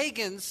the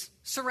pagans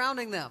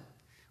surrounding them,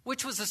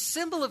 which was a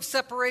symbol of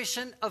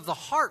separation of the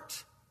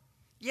heart.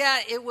 Yeah,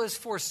 it was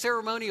for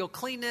ceremonial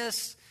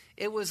cleanness.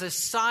 It was a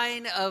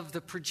sign of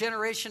the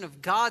progeneration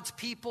of God's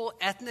people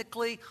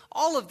ethnically.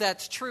 All of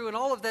that's true and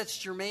all of that's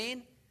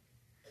germane.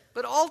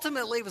 But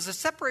ultimately, it was a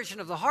separation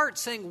of the heart,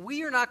 saying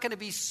we are not going to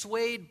be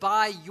swayed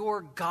by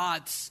your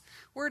gods.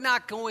 We're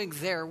not going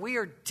there. We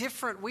are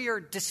different. We are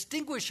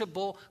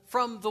distinguishable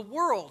from the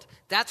world.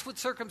 That's what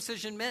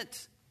circumcision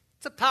meant.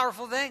 It's a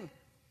powerful thing.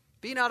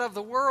 Be not of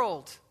the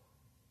world.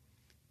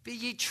 Be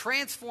ye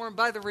transformed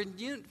by the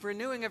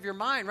renewing of your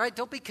mind, right?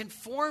 Don't be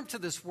conformed to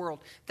this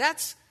world.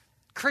 That's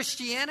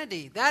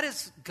Christianity. That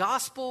is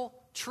gospel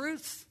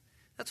truth.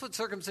 That's what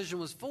circumcision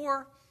was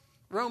for.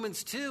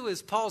 Romans 2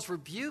 is Paul's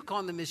rebuke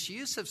on the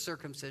misuse of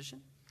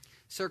circumcision.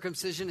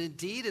 Circumcision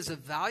indeed is of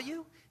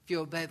value if you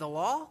obey the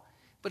law.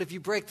 But if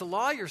you break the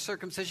law, your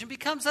circumcision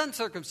becomes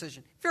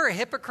uncircumcision. If you're a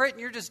hypocrite and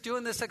you're just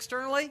doing this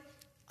externally,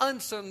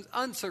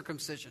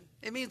 uncircumcision.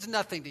 It means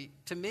nothing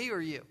to me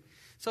or you.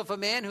 So if a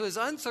man who is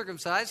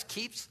uncircumcised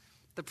keeps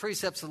the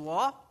precepts of the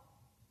law,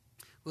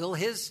 will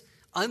his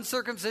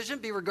uncircumcision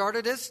be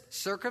regarded as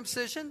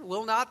circumcision?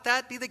 Will not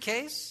that be the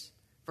case?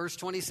 Verse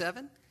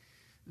 27.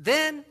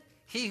 Then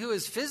he who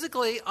is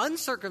physically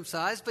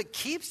uncircumcised but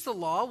keeps the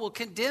law will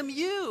condemn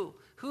you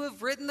who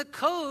have written the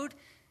code,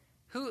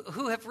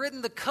 who have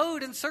written the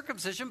code in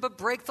circumcision but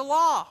break the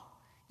law.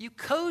 You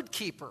code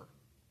keeper,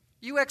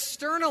 you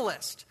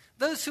externalist.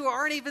 Those who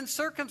aren't even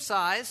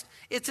circumcised,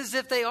 it's as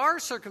if they are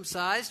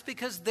circumcised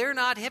because they're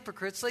not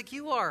hypocrites like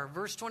you are.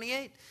 Verse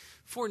 28.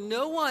 For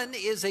no one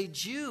is a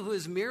Jew who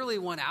is merely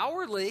one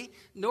outwardly,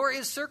 nor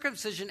is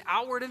circumcision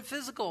outward and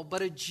physical.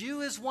 But a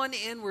Jew is one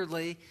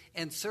inwardly,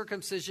 and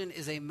circumcision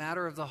is a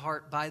matter of the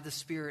heart by the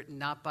Spirit,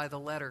 not by the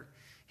letter.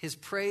 His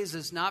praise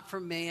is not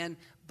from man,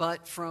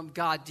 but from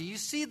God. Do you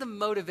see the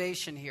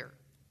motivation here?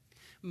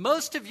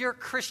 Most of your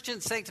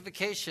Christian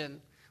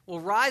sanctification will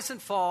rise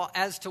and fall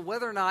as to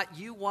whether or not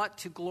you want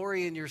to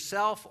glory in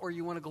yourself or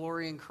you want to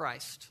glory in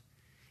Christ.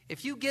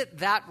 If you get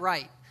that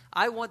right,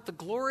 I want the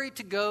glory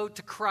to go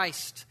to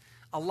Christ,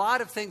 a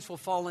lot of things will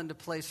fall into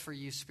place for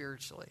you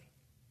spiritually.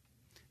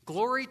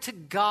 Glory to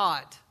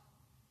God,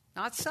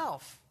 not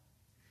self.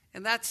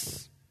 And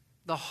that's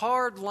the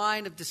hard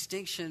line of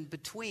distinction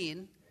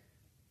between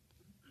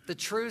the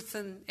truth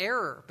and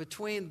error,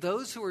 between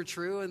those who are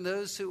true and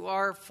those who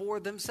are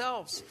for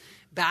themselves.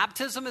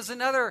 Baptism is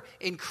another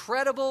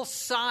incredible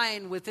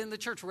sign within the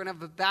church. We're going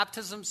to have a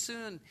baptism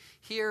soon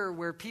here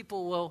where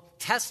people will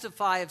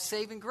testify of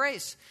saving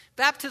grace.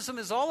 Baptism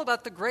is all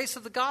about the grace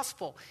of the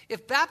gospel.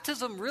 If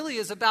baptism really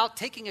is about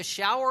taking a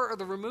shower or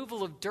the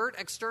removal of dirt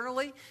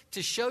externally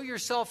to show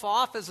yourself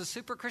off as a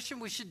super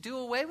Christian, we should do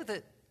away with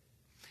it.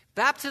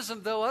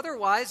 Baptism, though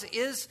otherwise,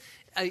 is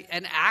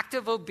an act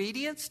of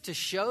obedience to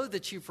show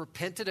that you've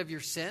repented of your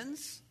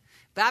sins.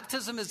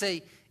 Baptism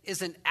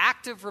is an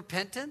act of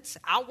repentance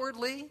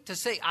outwardly to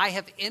say, I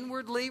have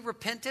inwardly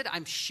repented.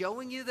 I'm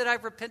showing you that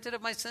I've repented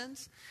of my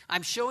sins.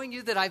 I'm showing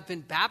you that I've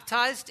been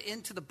baptized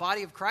into the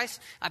body of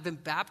Christ. I've been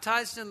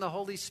baptized in the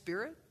Holy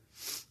Spirit.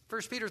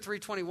 1 Peter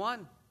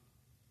 3:21,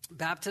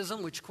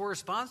 baptism, which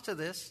corresponds to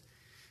this,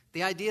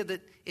 the idea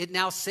that it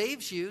now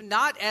saves you,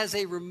 not as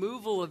a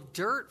removal of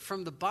dirt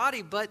from the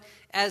body, but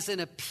as an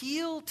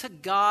appeal to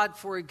God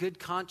for a good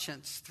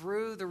conscience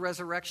through the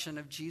resurrection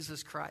of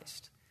Jesus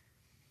Christ.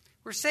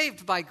 We're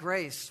saved by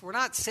grace. We're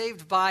not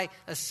saved by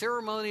a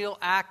ceremonial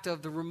act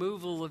of the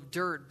removal of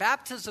dirt.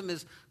 Baptism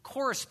is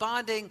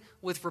corresponding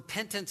with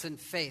repentance and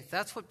faith.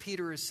 That's what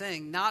Peter is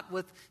saying, not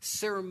with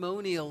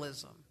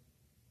ceremonialism.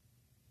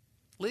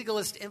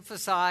 Legalists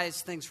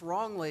emphasize things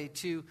wrongly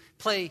to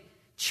play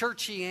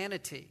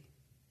churchianity,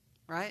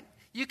 right?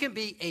 You can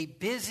be a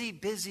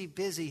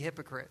busy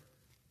hypocrite.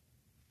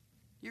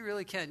 You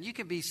really can. You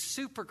can be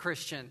super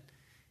Christian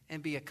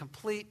and be a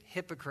complete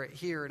hypocrite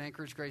here at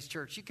Anchorage Grace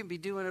Church. You can be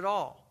doing it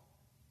all.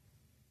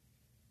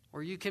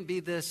 Or you can be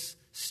this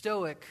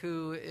stoic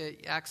who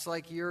acts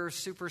like you're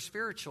super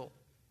spiritual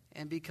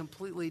and be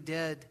completely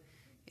dead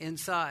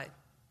inside.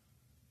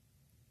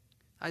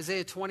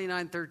 Isaiah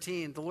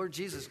 29:13, the Lord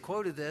Jesus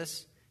quoted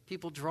this.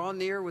 People draw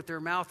near with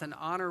their mouth and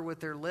honor with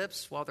their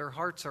lips while their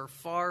hearts are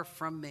far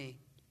from me.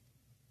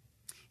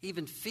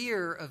 Even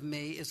fear of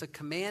me is a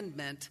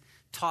commandment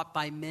taught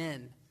by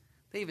men.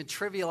 They even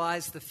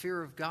trivialize the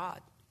fear of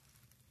God.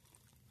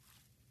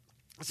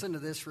 Listen to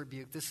this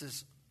rebuke. This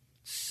is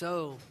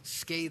so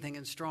scathing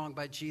and strong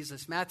by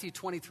Jesus. Matthew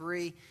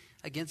 23,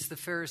 against the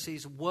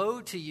Pharisees. Woe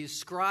to you,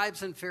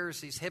 scribes and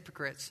Pharisees,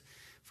 hypocrites,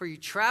 for you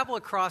travel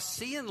across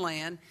sea and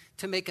land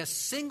to make a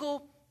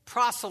single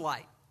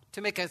proselyte,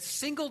 to make a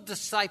single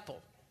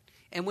disciple.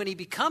 And when he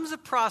becomes a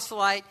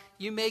proselyte,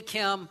 you make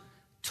him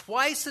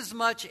twice as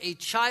much a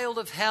child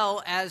of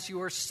hell as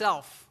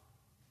yourself.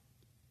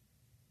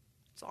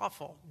 It's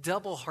awful.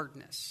 Double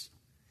hardness.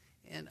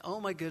 And oh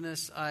my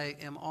goodness, I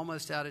am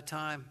almost out of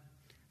time.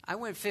 I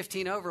went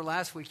 15 over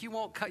last week. You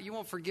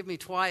won't forgive me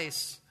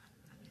twice.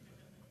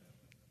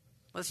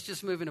 Let's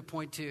just move into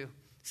point 2.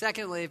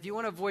 Secondly, if you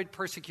want to avoid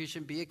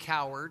persecution, be a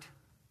coward.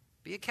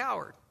 Be a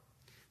coward.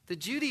 The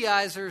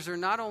Judaizers are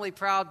not only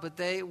proud, but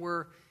they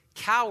were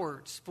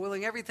cowards,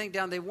 boiling everything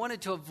down. They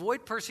wanted to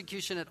avoid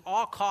persecution at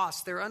all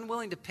costs. They're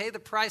unwilling to pay the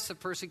price of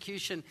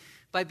persecution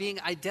by being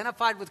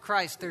identified with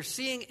Christ. They're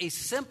seeing a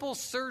simple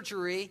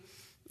surgery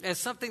as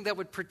something that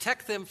would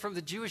protect them from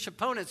the Jewish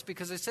opponents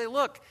because they say,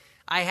 look,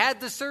 I had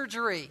the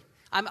surgery.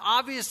 I'm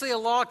obviously a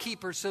law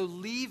keeper, so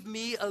leave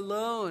me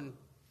alone.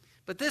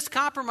 But this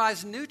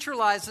compromise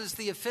neutralizes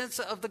the offense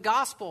of the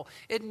gospel.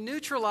 It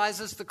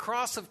neutralizes the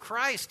cross of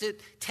Christ.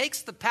 It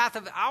takes the path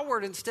of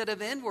outward instead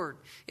of inward.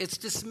 It's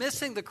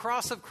dismissing the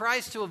cross of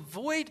Christ to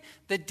avoid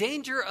the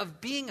danger of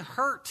being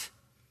hurt.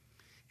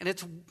 And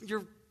it's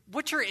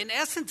what you're in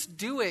essence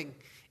doing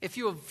if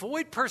you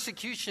avoid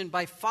persecution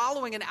by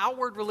following an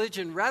outward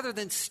religion rather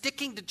than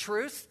sticking to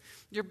truth.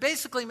 You're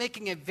basically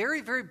making a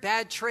very, very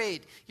bad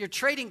trade. You're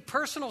trading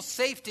personal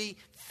safety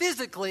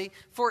physically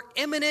for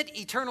imminent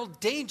eternal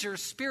danger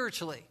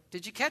spiritually.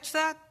 Did you catch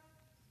that?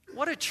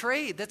 What a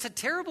trade. That's a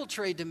terrible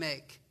trade to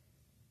make.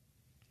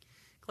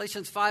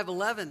 Galatians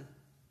 5:11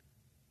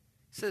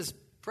 says,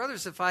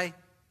 brothers, if I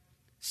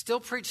still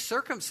preach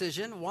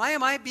circumcision, why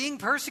am I being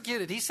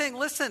persecuted? He's saying,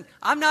 listen,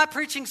 I'm not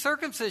preaching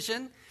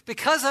circumcision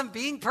because I'm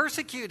being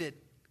persecuted.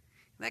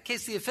 In that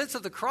case, the offense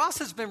of the cross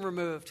has been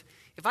removed.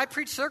 If I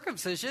preach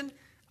circumcision,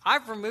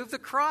 I've removed the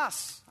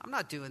cross. I'm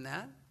not doing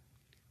that.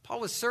 Paul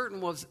was certain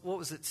what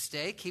was at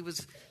stake. He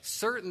was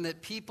certain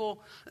that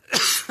people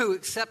who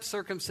accept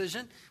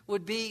circumcision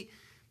would be,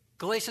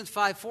 Galatians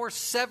 5:4,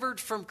 severed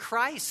from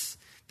Christ.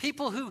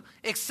 People who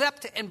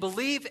accept and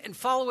believe and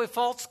follow a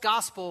false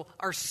gospel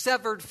are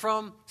severed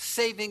from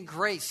saving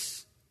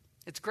grace.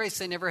 It's grace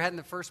they never had in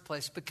the first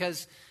place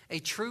because a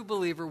true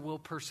believer will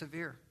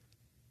persevere.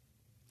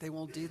 They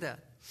won't do that.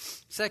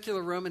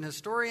 Secular Roman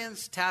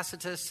historians,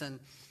 Tacitus and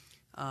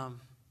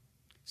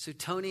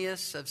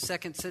Suetonius of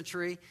 2nd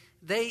century,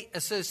 they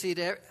associate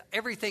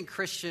everything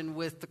Christian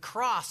with the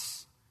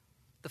cross.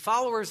 The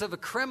followers of a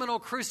criminal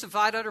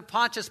crucified under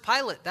Pontius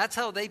Pilate. That's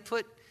how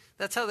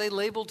they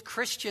labeled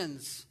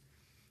Christians.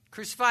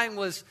 Crucifying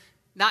was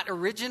not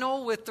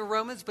original with the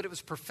Romans, but it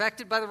was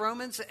perfected by the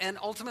Romans. And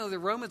ultimately the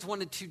Romans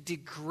wanted to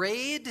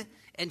degrade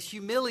and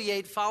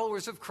humiliate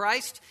followers of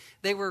Christ.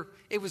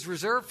 It was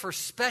reserved for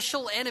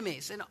special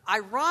enemies. And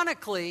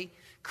ironically,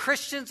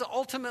 Christians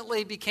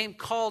ultimately became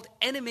called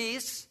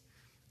enemies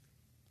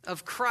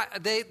of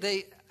Christ.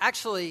 They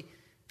actually,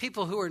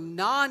 people who are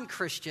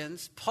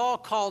non-Christians, Paul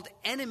called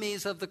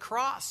enemies of the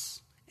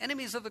cross.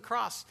 Enemies of the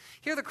cross.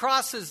 Here the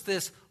cross is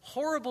this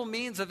horrible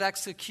means of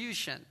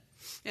execution.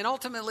 And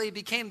ultimately it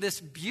became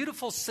this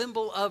beautiful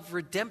symbol of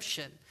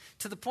redemption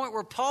to the point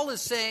where Paul is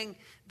saying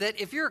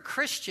that if you're a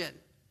Christian,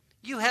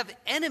 you have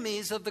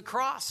enemies of the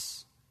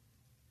cross.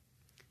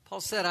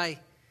 Paul said, I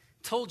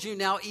told you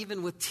now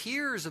even with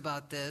tears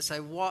about this,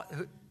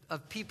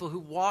 of people who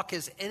walk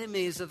as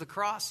enemies of the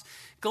cross.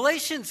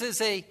 Galatians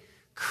is a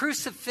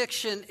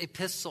crucifixion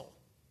epistle.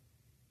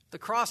 The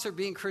cross or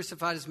being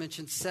crucified is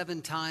mentioned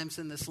 7 times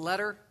in this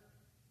letter.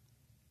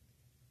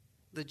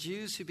 The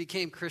Jews who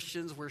became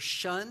Christians were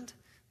shunned.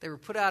 They were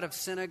put out of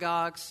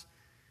synagogues.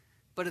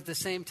 But at the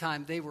same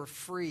time, they were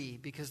free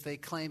because they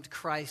claimed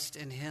Christ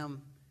and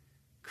Him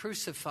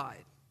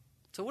crucified.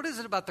 So what is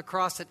it about the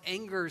cross that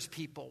angers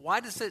people?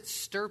 Why does it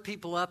stir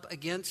people up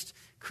against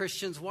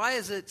Christians? Why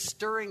is it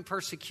stirring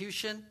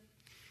persecution?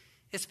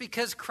 It's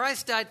because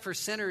Christ died for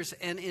sinners,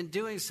 and in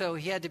doing so,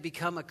 He had to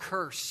become a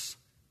curse.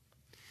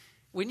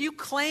 When you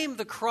claim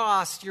the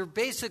cross, you're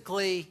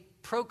basically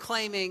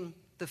proclaiming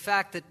the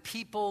fact that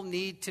people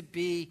need to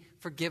be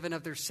forgiven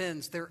of their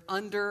sins. They're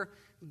under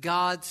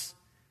God's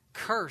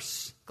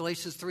curse.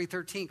 Galatians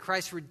 3:13,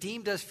 Christ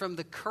redeemed us from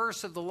the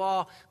curse of the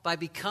law by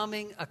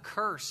becoming a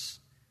curse.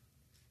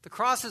 The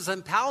cross is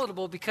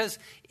unpalatable because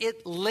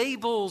it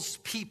labels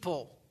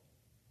people.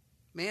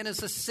 Man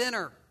is a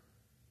sinner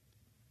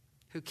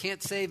who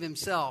can't save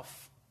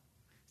himself.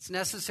 It's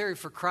necessary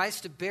for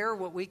Christ to bear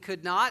what we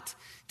could not,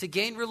 to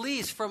gain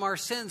release from our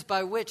sins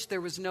by which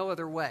there was no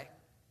other way.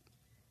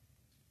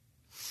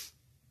 If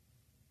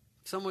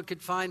someone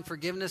could find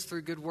forgiveness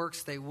through good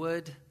works, they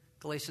would.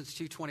 Galatians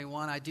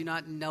 2:21, I do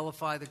not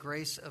nullify the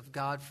grace of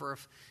God, for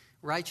if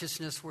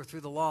righteousness were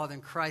through the law,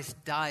 then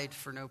Christ died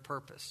for no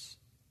purpose.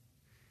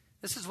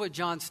 This is what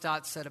John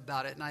Stott said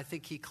about it, and I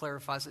think he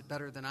clarifies it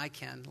better than I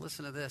can.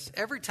 Listen to this.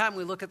 Every time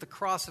we look at the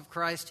cross of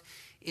Christ,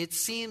 it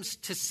seems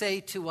to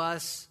say to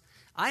us,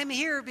 I am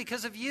here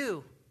because of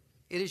you.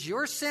 It is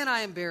your sin I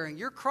am bearing,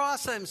 your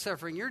cross I am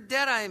suffering, your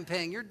debt I am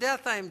paying, your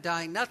death I am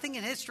dying. Nothing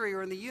in history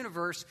or in the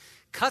universe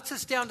cuts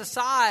us down to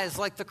size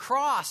like the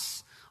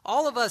cross.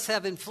 All of us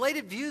have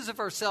inflated views of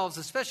ourselves,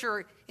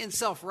 especially in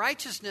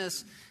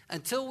self-righteousness,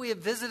 until we have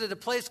visited a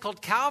place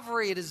called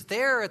Calvary. It is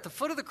there at the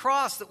foot of the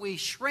cross that we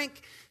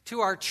shrink to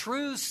our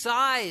true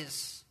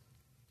size.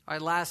 All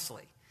right,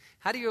 lastly,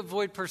 how do you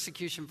avoid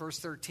persecution? Verse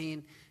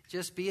 13,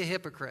 just be a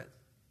hypocrite.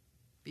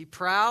 Be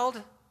proud.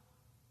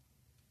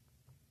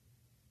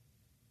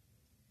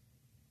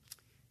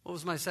 What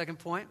was my second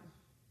point?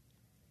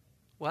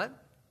 What?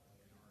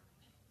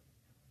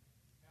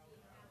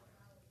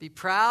 Be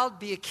proud,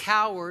 be a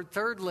coward.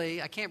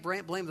 Thirdly, I can't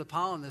blame the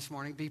pollen this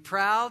morning. Be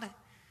proud,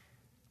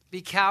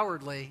 be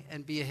cowardly,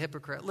 and be a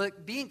hypocrite.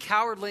 Look, being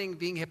cowardly and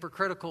being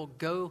hypocritical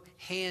go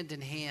hand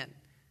in hand.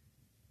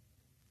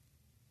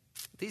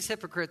 These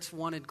hypocrites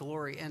wanted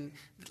glory, and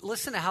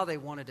listen to how they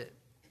wanted it.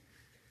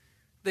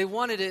 They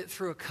wanted it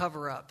through a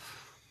cover-up,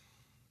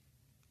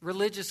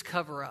 religious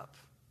cover-up.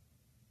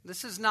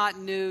 This is not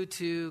new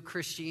to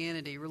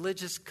Christianity.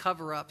 Religious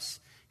cover-ups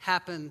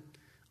happen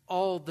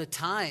all the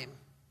time.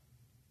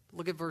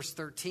 Look at verse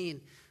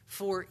 13.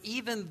 For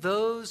even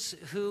those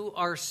who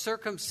are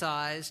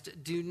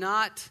circumcised do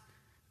not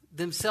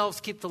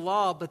themselves keep the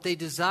law, but they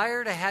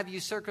desire to have you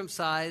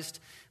circumcised,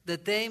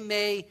 that they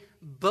may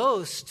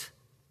boast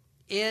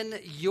in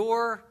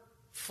your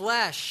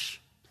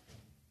flesh.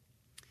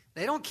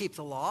 They don't keep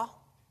the law.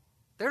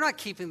 They're not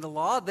keeping the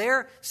law.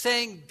 They're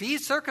saying, be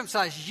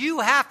circumcised. You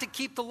have to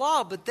keep the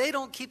law, but they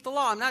don't keep the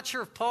law. I'm not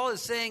sure if Paul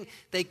is saying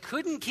they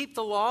couldn't keep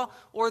the law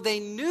or they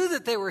knew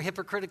that they were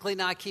hypocritically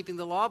not keeping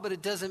the law, but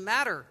it doesn't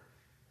matter.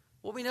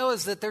 What we know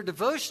is that their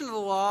devotion to the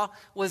law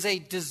was a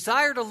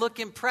desire to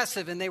look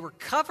impressive, and they were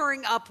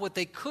covering up what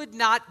they could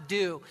not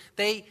do.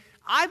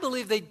 I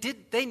believe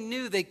they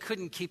knew they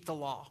couldn't keep the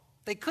law.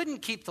 They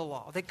couldn't keep the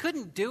law. They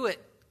couldn't do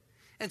it.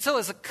 And so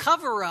as a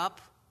cover-up,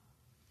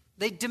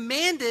 they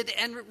demanded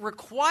and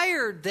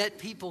required that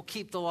people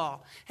keep the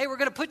law. Hey, we're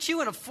going to put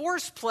you in a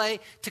forced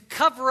play to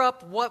cover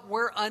up what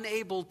we're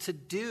unable to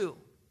do.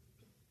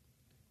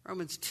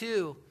 Romans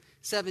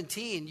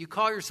 2:17, you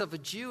call yourself a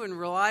Jew and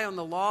rely on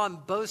the law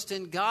and boast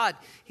in God.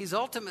 He's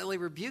ultimately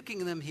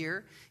rebuking them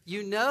here.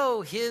 You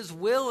know his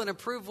will and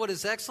approve what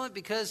is excellent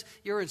because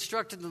you're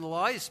instructed in the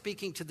law. He's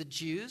speaking to the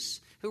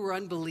Jews who are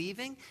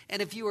unbelieving.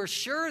 And if you are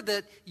sure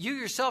that you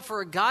yourself are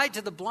a guide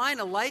to the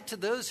blind, a light to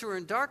those who are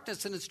in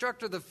darkness, an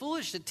instructor of the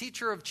foolish, a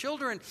teacher of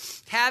children,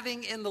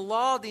 having in the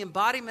law the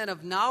embodiment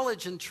of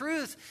knowledge and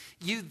truth,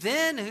 you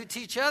then who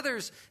teach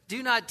others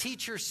do not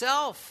teach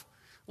yourself.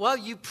 While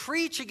you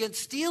preach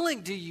against stealing,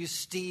 do you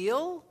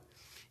steal?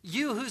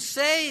 You who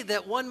say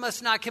that one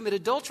must not commit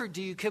adultery,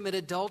 do you commit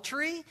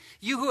adultery?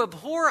 You who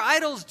abhor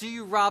idols, do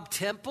you rob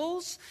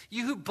temples?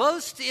 You who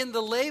boast in the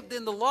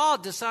law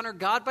dishonor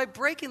God by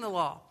breaking the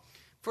law.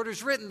 For it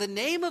is written, the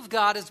name of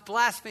God is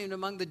blasphemed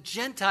among the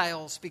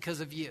Gentiles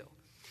because of you.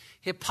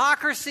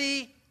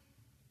 Hypocrisy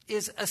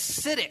is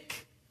acidic.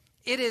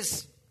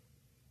 It's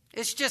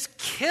just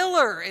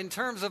killer in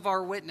terms of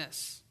our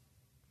witness.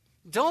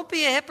 Don't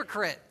be a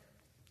hypocrite.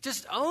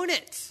 Just own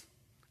it.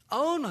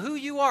 Own who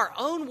you are.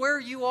 Own where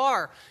you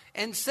are.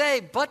 And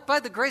say, but by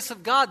the grace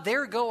of God,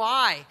 there go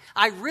I.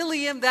 I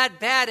really am that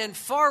bad and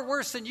far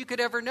worse than you could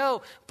ever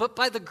know. But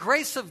by the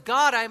grace of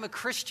God, I'm a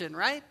Christian,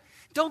 right?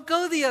 Don't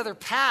go the other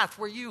path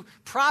where you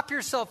prop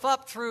yourself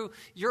up through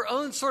your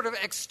own sort of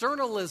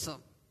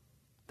externalism.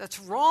 That's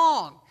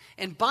wrong.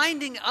 And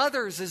binding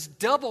others is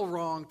double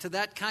wrong to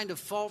that kind of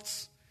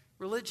false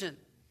religion.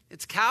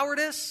 It's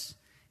cowardice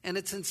and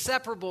it's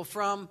inseparable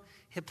from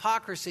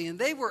hypocrisy. And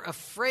they were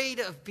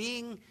afraid of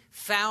being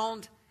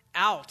found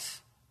out.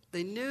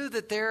 They knew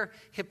that their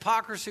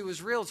hypocrisy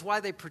was real. It's why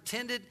they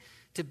pretended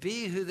to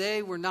be who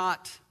they were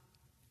not.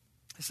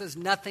 This has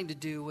nothing to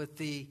do with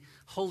the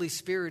Holy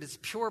Spirit. It's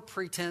pure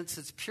pretense.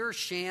 It's pure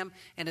sham.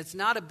 And it's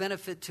not a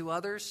benefit to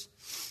others.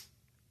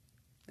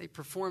 They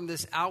performed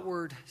this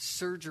outward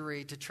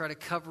surgery to try to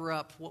cover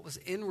up what was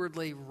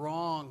inwardly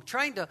wrong,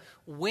 trying to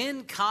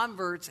win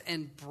converts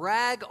and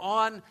brag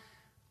on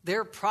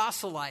their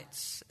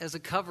proselytes as a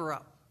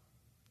cover-up.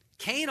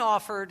 Cain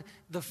offered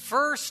the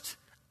first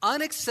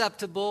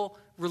unacceptable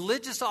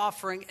religious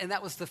offering, and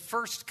that was the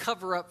first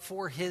cover-up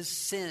for his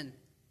sin,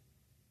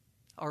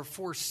 or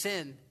for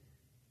sin.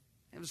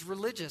 It was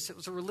religious. It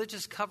was a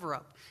religious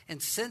cover-up. And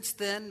since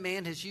then,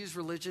 man has used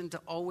religion to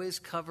always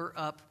cover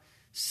up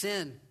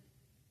sin.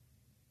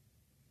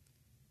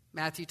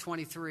 Matthew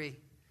 23.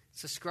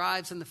 It's the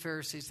scribes and the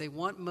Pharisees. They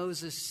want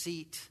Moses'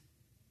 seat.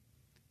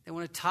 They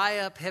want to tie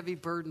up heavy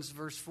burdens,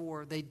 verse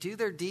 4. They do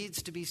their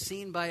deeds to be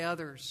seen by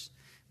others.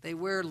 They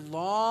wear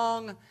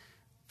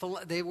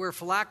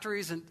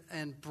phylacteries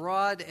and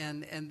broad,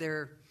 and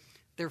their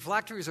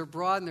phylacteries are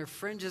broad and their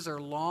fringes are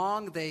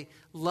long. They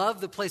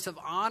love the place of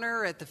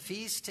honor at the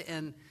feast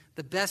and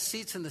the best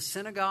seats in the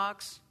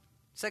synagogues.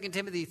 2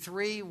 Timothy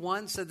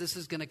 3:1 said this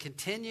is going to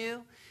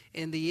continue.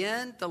 In the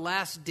end, the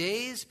last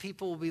days,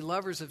 people will be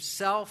lovers of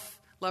self,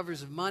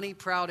 lovers of money,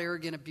 proud,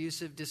 arrogant,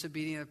 abusive,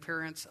 disobedient of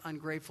parents,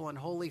 ungrateful,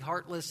 unholy,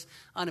 heartless,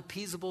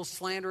 unappeasable,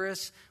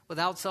 slanderous,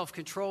 without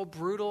self-control,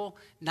 brutal,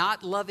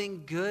 not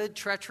loving good,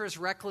 treacherous,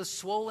 reckless,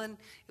 swollen,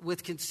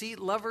 with conceit,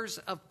 lovers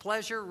of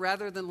pleasure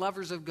rather than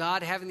lovers of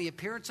God, having the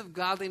appearance of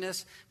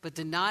godliness, but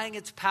denying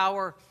its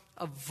power.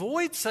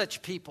 Avoid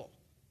such people.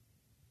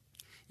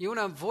 You want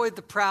to avoid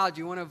the proud.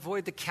 You want to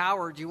avoid the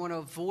coward. You want to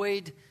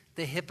avoid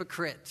the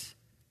hypocrite.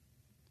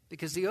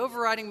 Because the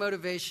overriding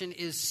motivation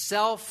is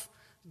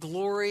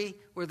self-glory,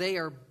 where they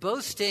are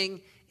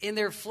boasting in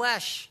their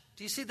flesh.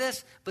 Do you see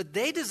this? But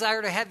they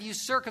desire to have you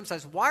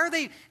circumcised. Why are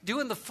they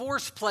doing the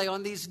force play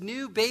on these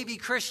new baby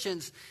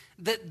Christians?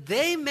 That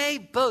they may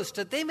boast,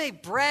 that they may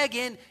brag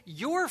in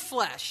your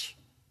flesh.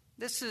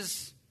 This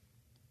is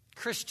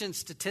Christian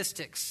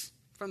statistics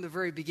from the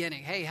very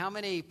beginning. Hey, how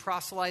many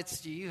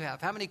proselytes do you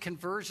have? How many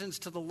conversions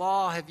to the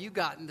law have you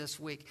gotten this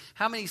week?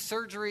 How many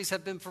surgeries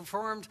have been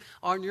performed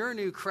on your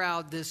new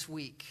crowd this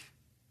week?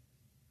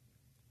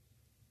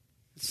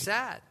 It's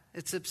sad.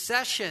 It's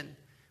obsession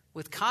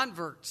with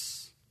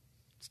converts.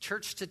 It's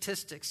church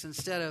statistics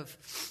instead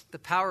of the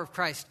power of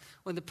Christ.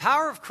 When the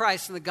power of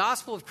Christ and the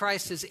gospel of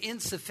Christ is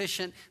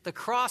insufficient, the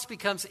cross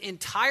becomes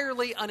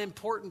entirely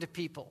unimportant to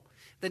people.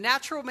 The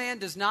natural man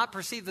does not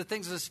perceive the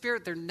things of the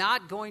Spirit. They're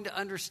not going to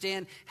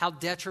understand how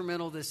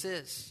detrimental this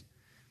is.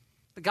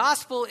 The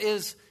gospel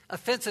is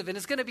offensive, and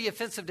it's going to be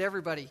offensive to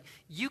everybody.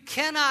 You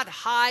cannot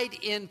hide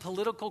in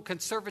political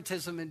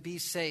conservatism and be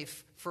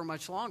safe for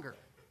much longer.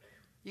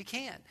 You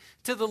can't.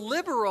 To the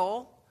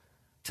liberally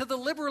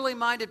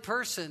minded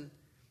person,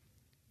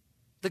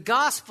 the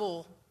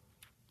gospel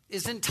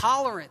is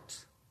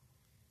intolerant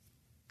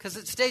because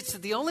it states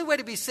that the only way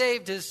to be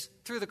saved is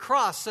through the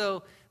cross.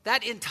 So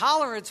that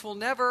intolerance will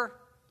never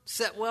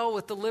set well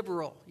with the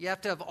liberal. You have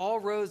to have all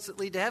roads that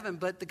lead to heaven.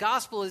 But the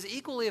gospel is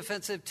equally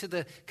offensive to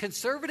the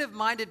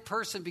conservative-minded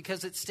person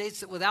because it states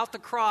that without the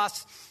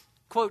cross,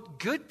 quote,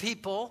 good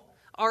people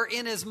are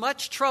in as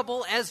much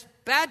trouble as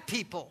bad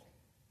people.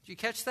 Did you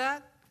catch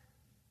that?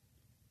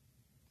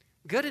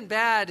 Good and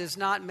bad is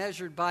not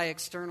measured by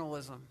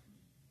externalism.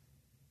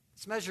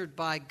 It's measured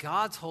by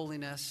God's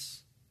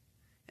holiness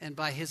and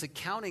by his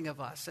accounting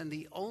of us. And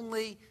the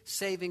only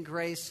saving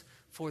grace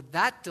for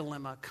that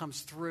dilemma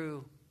comes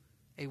through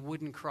a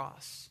wooden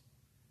cross.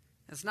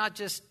 It's not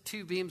just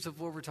two beams of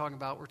wood we're talking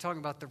about. We're talking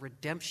about the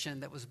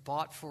redemption that was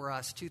bought for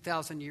us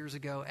 2,000 years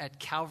ago at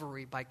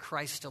Calvary by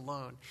Christ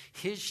alone.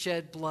 His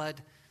shed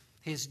blood,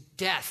 his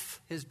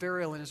death, his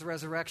burial, and his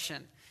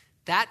resurrection.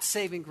 That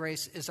saving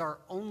grace is our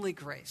only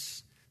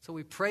grace. So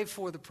we pray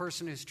for the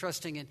person who's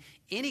trusting in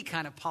any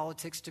kind of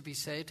politics to be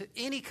saved,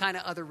 any kind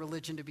of other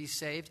religion to be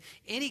saved,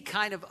 any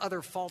kind of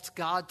other false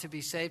god to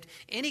be saved,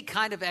 any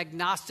kind of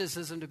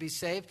agnosticism to be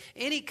saved,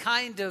 any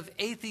kind of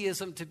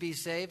atheism to be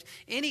saved,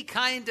 any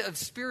kind of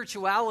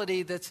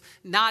spirituality that's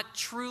not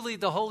truly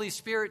the Holy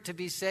Spirit to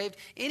be saved,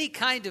 any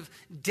kind of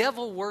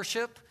devil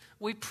worship.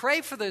 We pray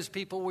for those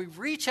people. We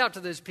reach out to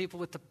those people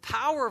with the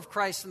power of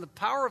Christ and the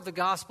power of the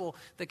gospel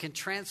that can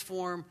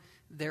transform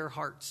their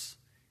hearts.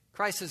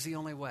 Christ is the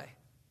only way.